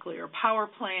earthquakes, nuclear power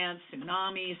plants,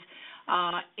 tsunamis,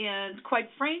 and quite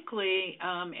frankly,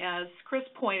 as Chris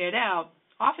pointed out,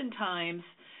 oftentimes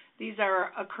these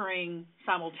are occurring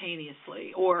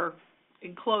simultaneously or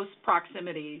in close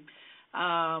proximity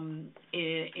in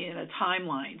a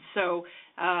timeline. So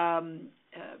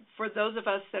for those of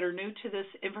us that are new to this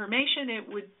information, it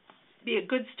would be a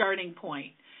good starting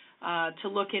point to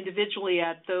look individually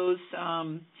at those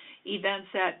events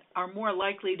that are more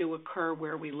likely to occur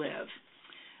where we live.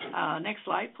 Next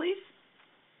slide, please.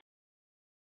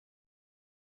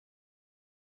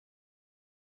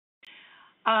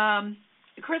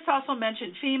 Chris also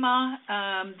mentioned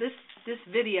FEMA. This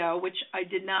video, which I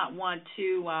did not want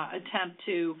to attempt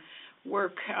to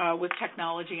work with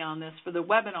technology on this for the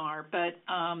webinar, but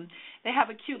they have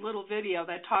a cute little video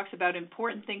that talks about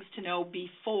important things to know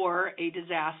before a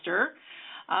disaster.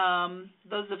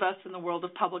 Those of us in the world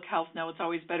of public health know it's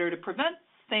always better to prevent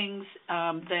things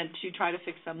than to try to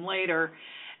fix them later.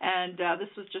 And this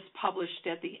was just published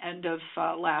at the end of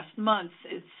last month.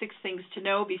 It's 6 things to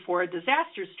know before a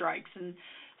disaster strikes. And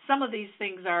some of these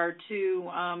things are to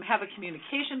have a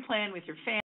communication plan with your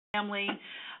family,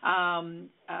 have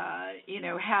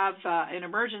an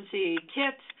emergency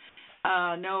kit,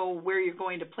 know where you're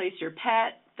going to place your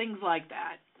pet, things like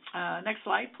that. Next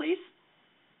slide, please.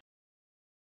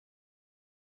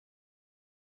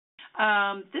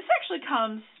 This actually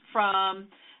comes from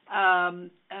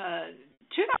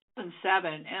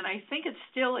 2007, and I think it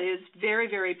still is very,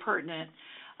 very pertinent.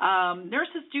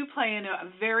 Nurses do play a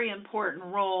very important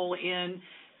role in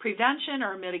prevention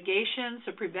or mitigation,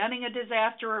 so preventing a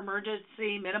disaster or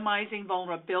emergency, minimizing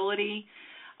vulnerability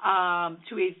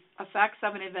to effects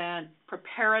of an event,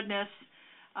 preparedness,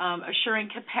 assuring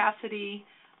capacity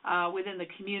within the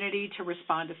community to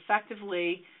respond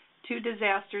effectively to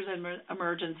disasters and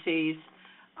emergencies,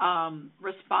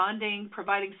 responding,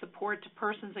 providing support to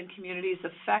persons and communities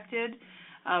affected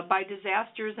by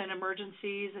disasters and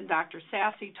emergencies. And Dr.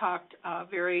 Sase talked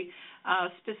very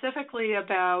specifically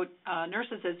about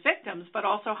nurses as victims, but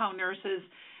also how nurses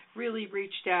really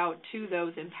reached out to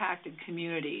those impacted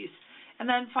communities. And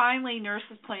then finally,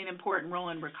 nurses play an important role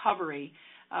in recovery,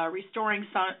 restoring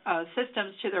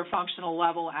systems to their functional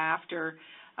level after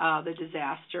the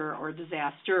disaster or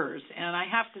disasters. And I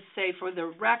have to say, for the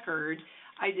record,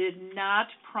 I did not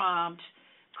prompt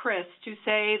Chris to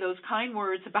say those kind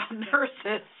words about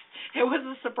nurses. It was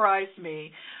a surprise to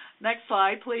me. Next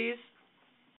slide, please.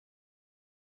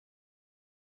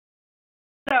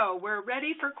 So we're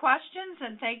ready for questions,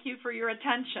 and thank you for your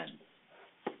attention.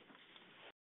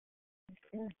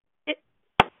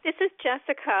 This is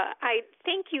Jessica. I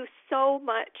thank you so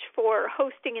much for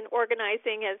hosting and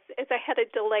organizing as I had a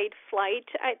delayed flight.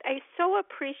 I so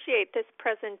appreciate this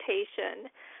presentation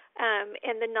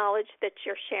and the knowledge that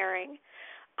you're sharing.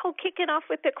 I'll kick it off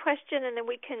with the question, and then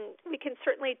we can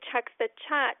certainly check the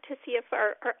chat to see if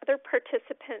our other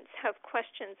participants have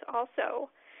questions also.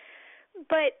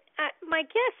 But my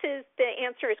guess is the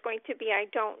answer is going to be I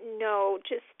don't know,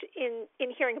 just in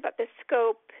hearing about the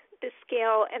scope, the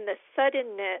scale, and the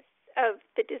suddenness of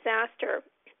the disaster.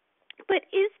 But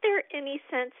is there any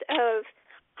sense of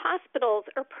hospitals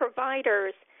or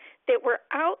providers that were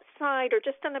outside or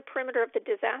just on the perimeter of the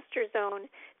disaster zone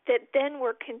that then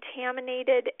were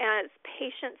contaminated as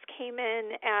patients came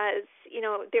in, as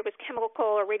there was chemical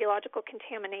or radiological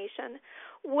contamination?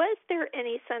 Was there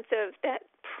any sense of that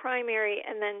primary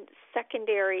and then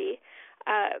secondary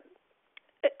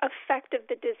effect of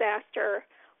the disaster,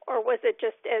 or was it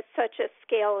just as such a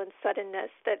scale and suddenness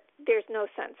that there's no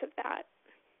sense of that?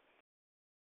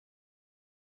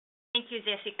 Thank you,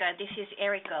 Jessica. This is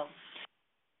Eriko.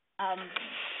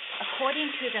 According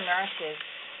to the nurses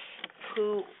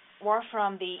who were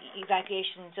from the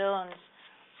evacuation zones,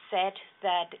 said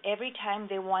that every time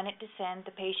they wanted to send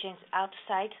the patients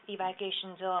outside the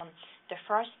evacuation zone, the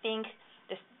first thing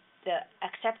the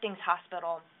accepting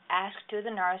hospital asked to the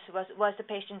nurse was the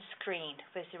patient screened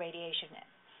with the radiation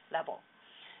level.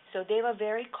 So they were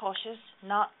very cautious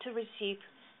not to receive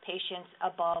patients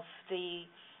above the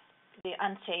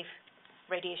unsafe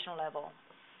radiation level.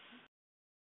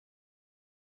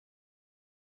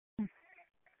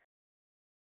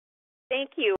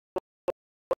 Thank you.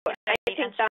 I think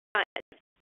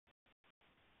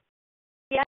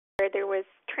that there was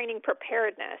training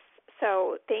preparedness,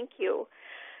 so thank you.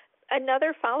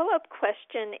 Another follow-up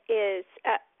question is,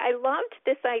 I loved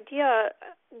this idea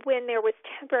when there was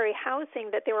temporary housing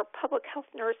that there were public health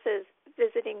nurses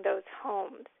visiting those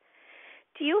homes.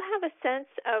 Do you have a sense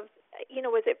of,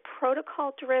 was it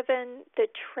protocol-driven, the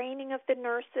training of the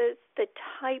nurses, the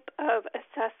type of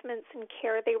assessments and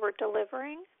care they were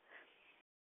delivering?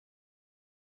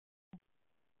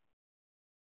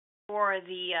 For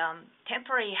the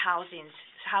temporary houses,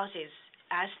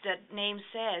 as the name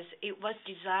says, it was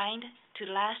designed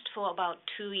to last for about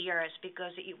 2 years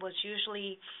because it was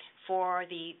usually for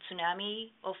the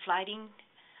tsunami or flooding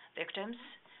victims.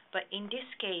 But in this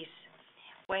case,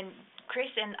 when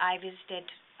Chris and I visited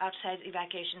outside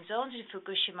evacuation zones in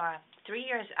Fukushima 4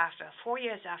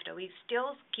 years after, we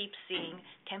still keep seeing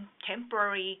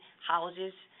temporary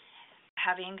houses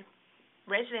having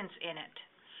residents in it.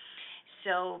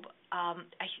 So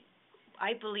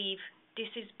I believe this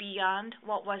is beyond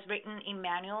what was written in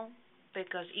manual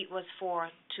because it was for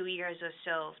 2 years or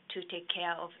so to take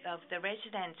care of the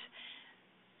residents,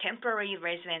 temporary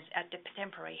residents at the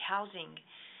temporary housing.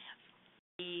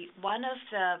 One of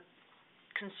the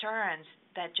concerns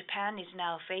that Japan is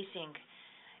now facing,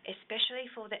 especially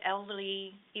for the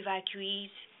elderly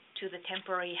evacuees to the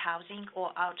temporary housing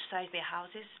or outside their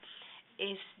houses,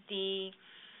 is the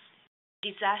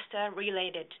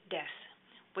disaster-related death,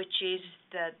 which is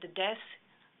the death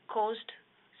caused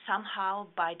somehow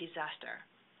by disaster.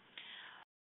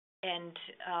 And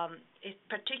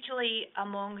particularly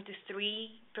among the 3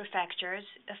 prefectures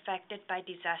affected by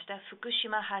disaster,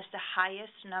 Fukushima has the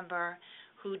highest number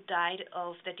who died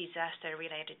of the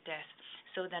disaster-related death.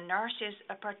 So the nurses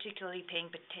are particularly paying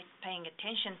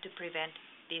attention to prevent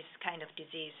this kind of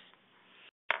disease,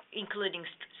 including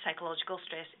psychological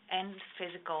stress and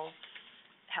physical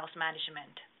health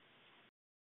management.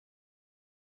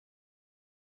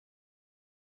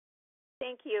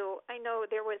 Thank you. I know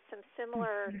there was some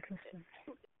similar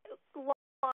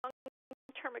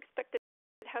long-term expected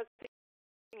housing.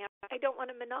 I don't want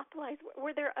to monopolize.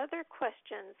 Were there other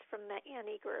questions from the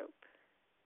Annie group?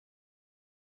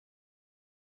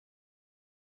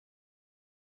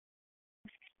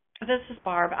 This is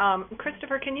Barb.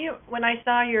 Christopher, can you, when I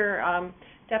saw your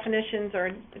definitions or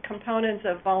the components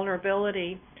of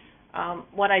vulnerability,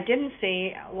 what I didn't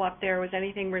see, what there was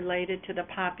anything related to the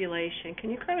population.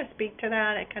 Can you kind of speak to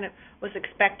that? I kind of was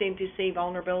expecting to see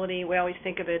vulnerability. We always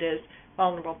think of it as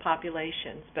vulnerable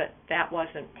populations, but that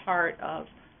wasn't part of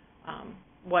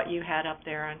what you had up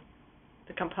there on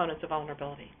the components of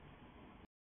vulnerability.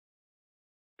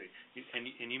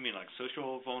 And you mean like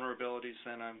social vulnerabilities?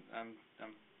 Then I'm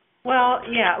Well,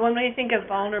 yeah. When I think of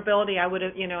vulnerability, I would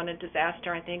have, in a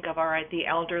disaster, I think of the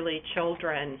elderly,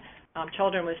 children,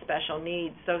 children with special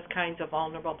needs, those kinds of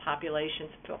vulnerable populations,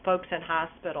 folks in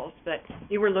hospitals. But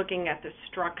you were looking at the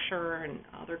structure and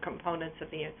other components of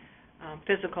the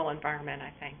physical environment,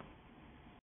 I think.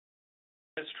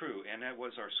 That's true, and that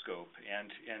was our scope.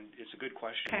 And it's a good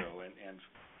question, Okay. though, and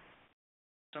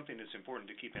something that's important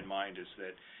to keep in mind is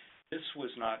that this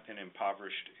was not an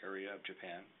impoverished area of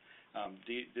Japan.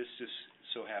 This just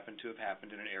so happened to have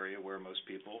happened in an area where most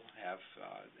people have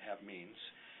means,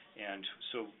 and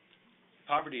so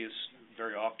poverty is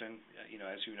very often,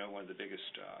 as you know, one of the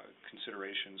biggest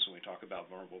considerations when we talk about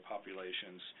vulnerable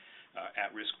populations,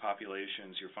 at-risk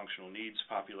populations, your functional needs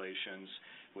populations,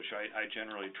 which I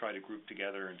generally try to group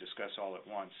together and discuss all at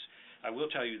once. I will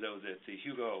tell you, though, that the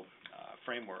Hugo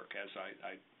framework, as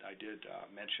I did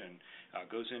mention,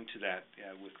 goes into that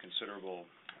with considerable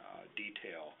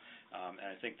detail. And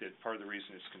I think that part of the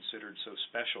reason it's considered so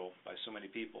special by so many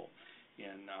people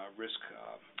in risk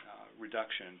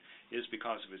reduction is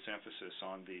because of its emphasis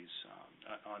on these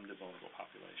on the vulnerable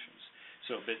populations.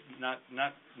 So, but not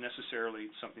necessarily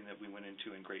something that we went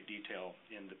into in great detail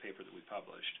in the paper that we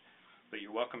published. But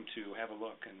you're welcome to have a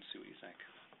look and see what you think.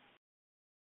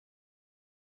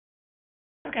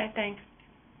 Okay, thanks.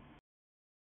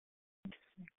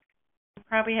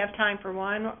 Probably have time for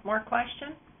one more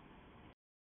question.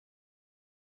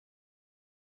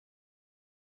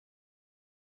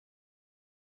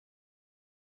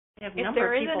 If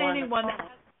there isn't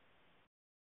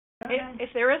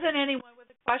anyone with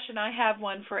a question, I have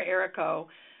one for Eriko.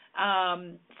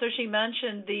 So she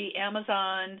mentioned the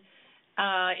Amazon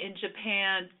in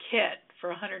Japan kit for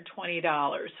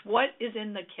 $120. What is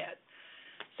in the kit?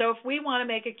 So if we want to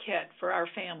make a kit for our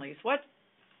families, what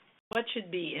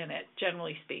should be in it,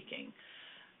 generally speaking?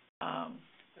 A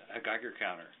Geiger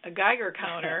counter. A Geiger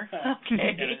counter.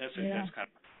 Okay. And that's kind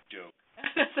of a joke.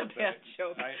 That's a bad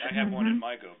joke. I have one in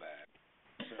my go bag.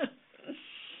 So.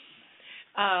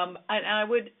 And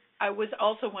I was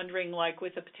also wondering, like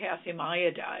with the potassium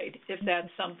iodide, if that's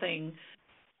something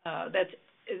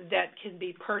that can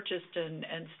be purchased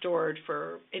and stored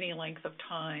for any length of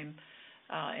time,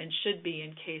 and should be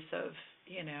in case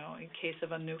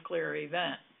of a nuclear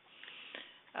event.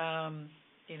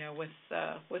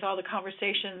 With all the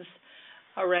conversations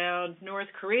around North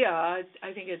Korea,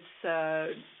 I think it's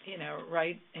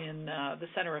right in the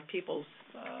center of people's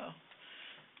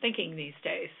thinking these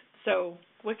days. So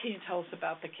what can you tell us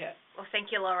about the kit? Well,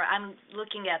 thank you, Laura. I'm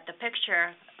looking at the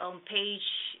picture on page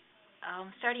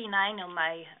 39 on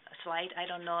my slide. I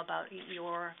don't know about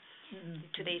your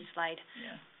today's slide,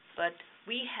 but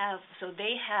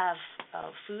they have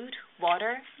food,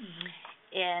 water,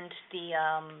 and the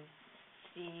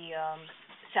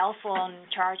cell phone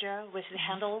charger with the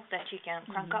handle that you can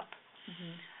crank up,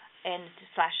 and the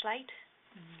flashlight,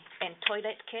 and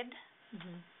toilet kit.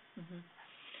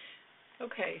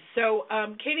 Okay, so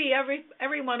Katie,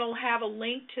 everyone will have a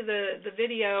link to the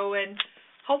video, and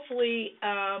hopefully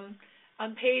on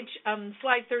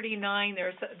slide 39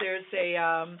 there's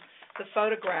the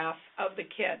photograph of the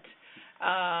kit,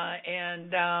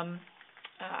 and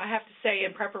I have to say,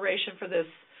 in preparation for this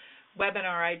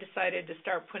webinar, I decided to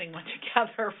start putting one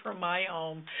together for my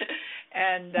home,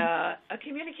 and a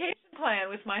communication plan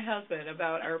with my husband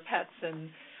about our pets and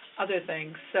other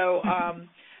things. So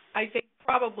I think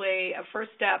probably a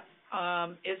first step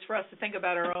is for us to think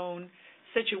about our own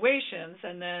situations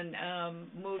and then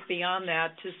move beyond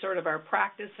that to sort of our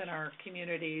practice in our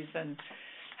communities and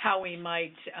how we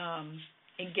might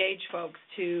engage folks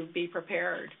to be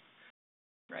prepared.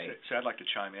 Right. So I'd like to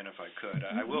chime in if I could.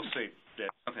 I will say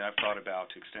that something I've thought about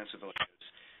extensively is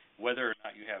whether or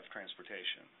not you have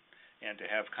transportation, and to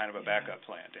have kind of a backup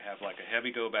plan, to have like a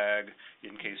heavy go bag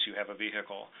in case you have a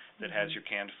vehicle that has your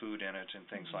canned food in it and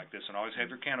things like this. And always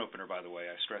have your can opener, by the way.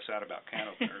 I stress out about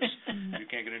can openers. If you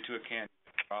can't get into a can, you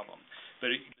have a problem.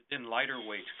 But then lighter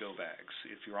weight go bags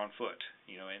if you're on foot,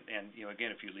 and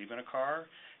again, if you leave in a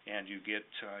car and you get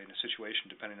in a situation,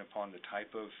 depending upon the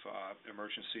type of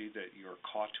emergency that you're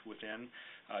caught within,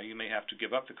 you may have to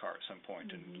give up the car at some point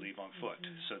and leave on foot.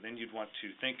 So then you'd want to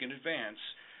think in advance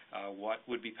what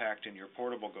would be packed in your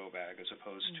portable go bag as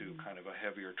opposed to kind of a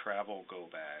heavier travel go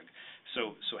bag.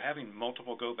 So having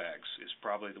multiple go bags is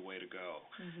probably the way to go,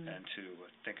 and to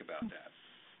think about that.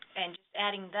 And just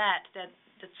adding that the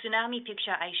tsunami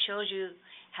picture I showed you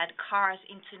had cars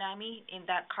in tsunami. In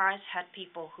that cars had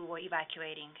people who were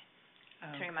evacuating,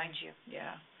 to remind you.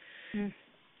 Yeah.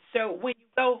 So when you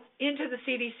go into the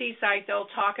CDC site, they'll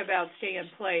talk about stay in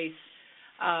place,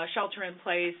 shelter in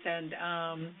place, and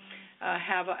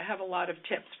have a lot of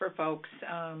tips for folks.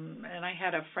 And I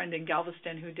had a friend in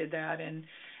Galveston who did that and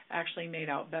actually made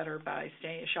out better by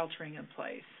sheltering in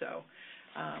place. So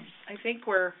I think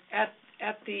we're at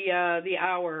the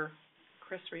hour.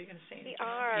 Chris, were you going to say anything? We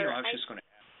are. I was just going to add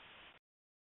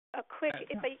a quick.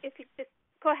 If you just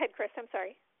go ahead, Chris. I'm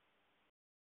sorry.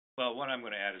 Well, what I'm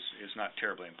going to add is not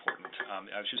terribly important.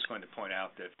 I was just going to point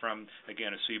out that from,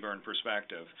 again, a CBRN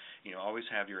perspective, always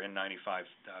have your N95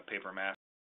 paper mask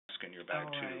in your bag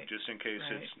too, just in case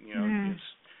it's it's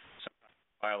some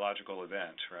biological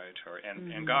event, right?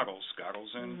 And goggles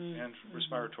and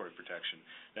respiratory protection.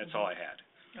 That's all I had.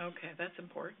 Okay, that's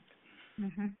important.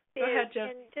 Go ahead, Jeff.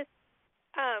 And just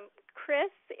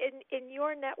Chris, in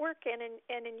your network and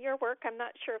in your work, I'm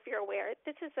not sure if you're aware,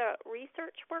 this is a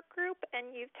research work group,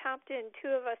 and you've tapped in.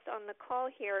 Two of us on the call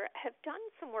here have done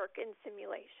some work in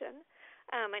simulation.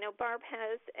 I know Barb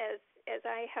has, as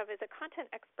I have, as a content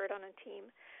expert on a team.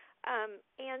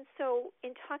 And so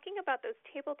in talking about those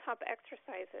tabletop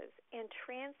exercises and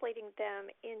translating them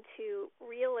into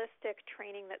realistic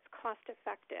training that's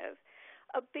cost-effective,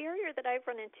 a barrier that I've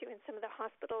run into in some of the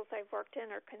hospitals I've worked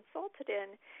in or consulted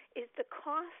in is the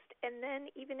cost, and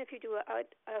then even if you do a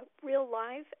real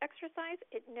live exercise,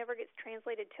 it never gets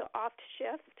translated to off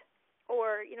shift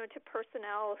or, to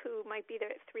personnel who might be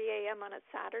there at 3 a.m. on a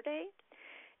Saturday.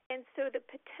 And so the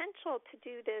potential to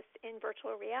do this in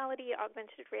virtual reality,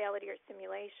 augmented reality, or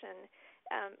simulation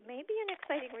may be an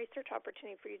exciting research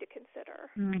opportunity for you to consider.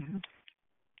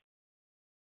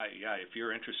 Yeah, if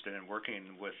you're interested in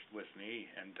working with me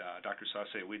and Dr.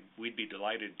 Sase, we'd be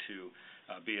delighted to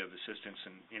be of assistance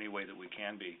in any way that we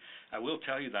can be. I will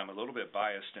tell you that I'm a little bit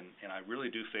biased, and I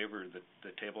really do favor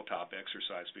the tabletop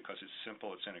exercise because it's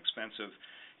simple, it's inexpensive.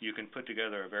 You can put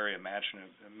together a very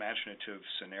imaginative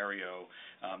scenario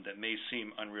that may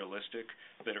seem unrealistic,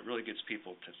 but it really gets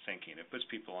people to thinking. It puts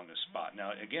people on the spot.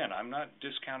 Now, again, I'm not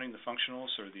discounting the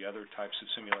functionals or the other types of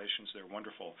simulations. They're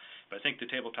wonderful, but I think the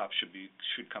tabletop should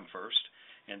come first,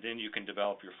 and then you can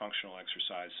develop your functional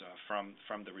exercise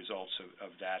from the results of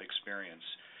that experience.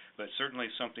 But certainly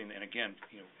something, and again,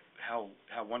 how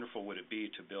wonderful would it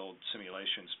be to build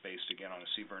simulations based, again, on a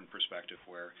CBRN perspective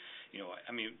where,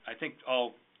 I think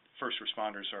all first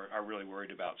responders are really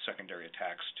worried about secondary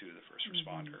attacks to the first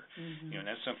responder. And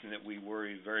that's something that we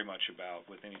worry very much about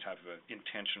with any type of an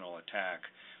intentional attack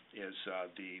is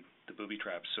the booby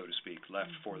traps, so to speak,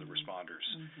 left for the responders.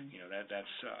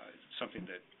 That's something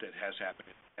that has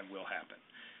happened and will happen.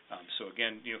 So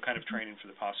again, kind of training for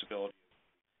the possibility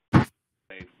of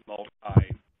a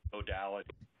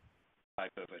multi-modality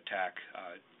type of attack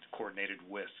coordinated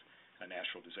with a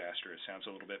natural disaster. It sounds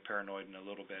a little bit paranoid and a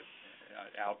little bit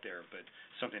out there, but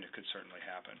something that could certainly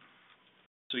happen.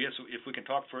 So yes, if we can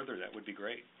talk further, that would be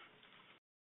great.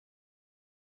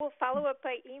 We'll follow up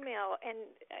by email, and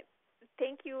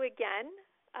thank you again.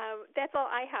 That's all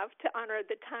I have to honor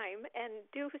the time, and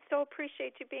do so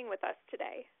appreciate you being with us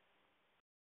today.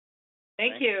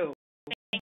 Thank you.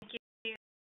 Thank you.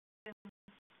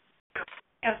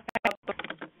 Yes,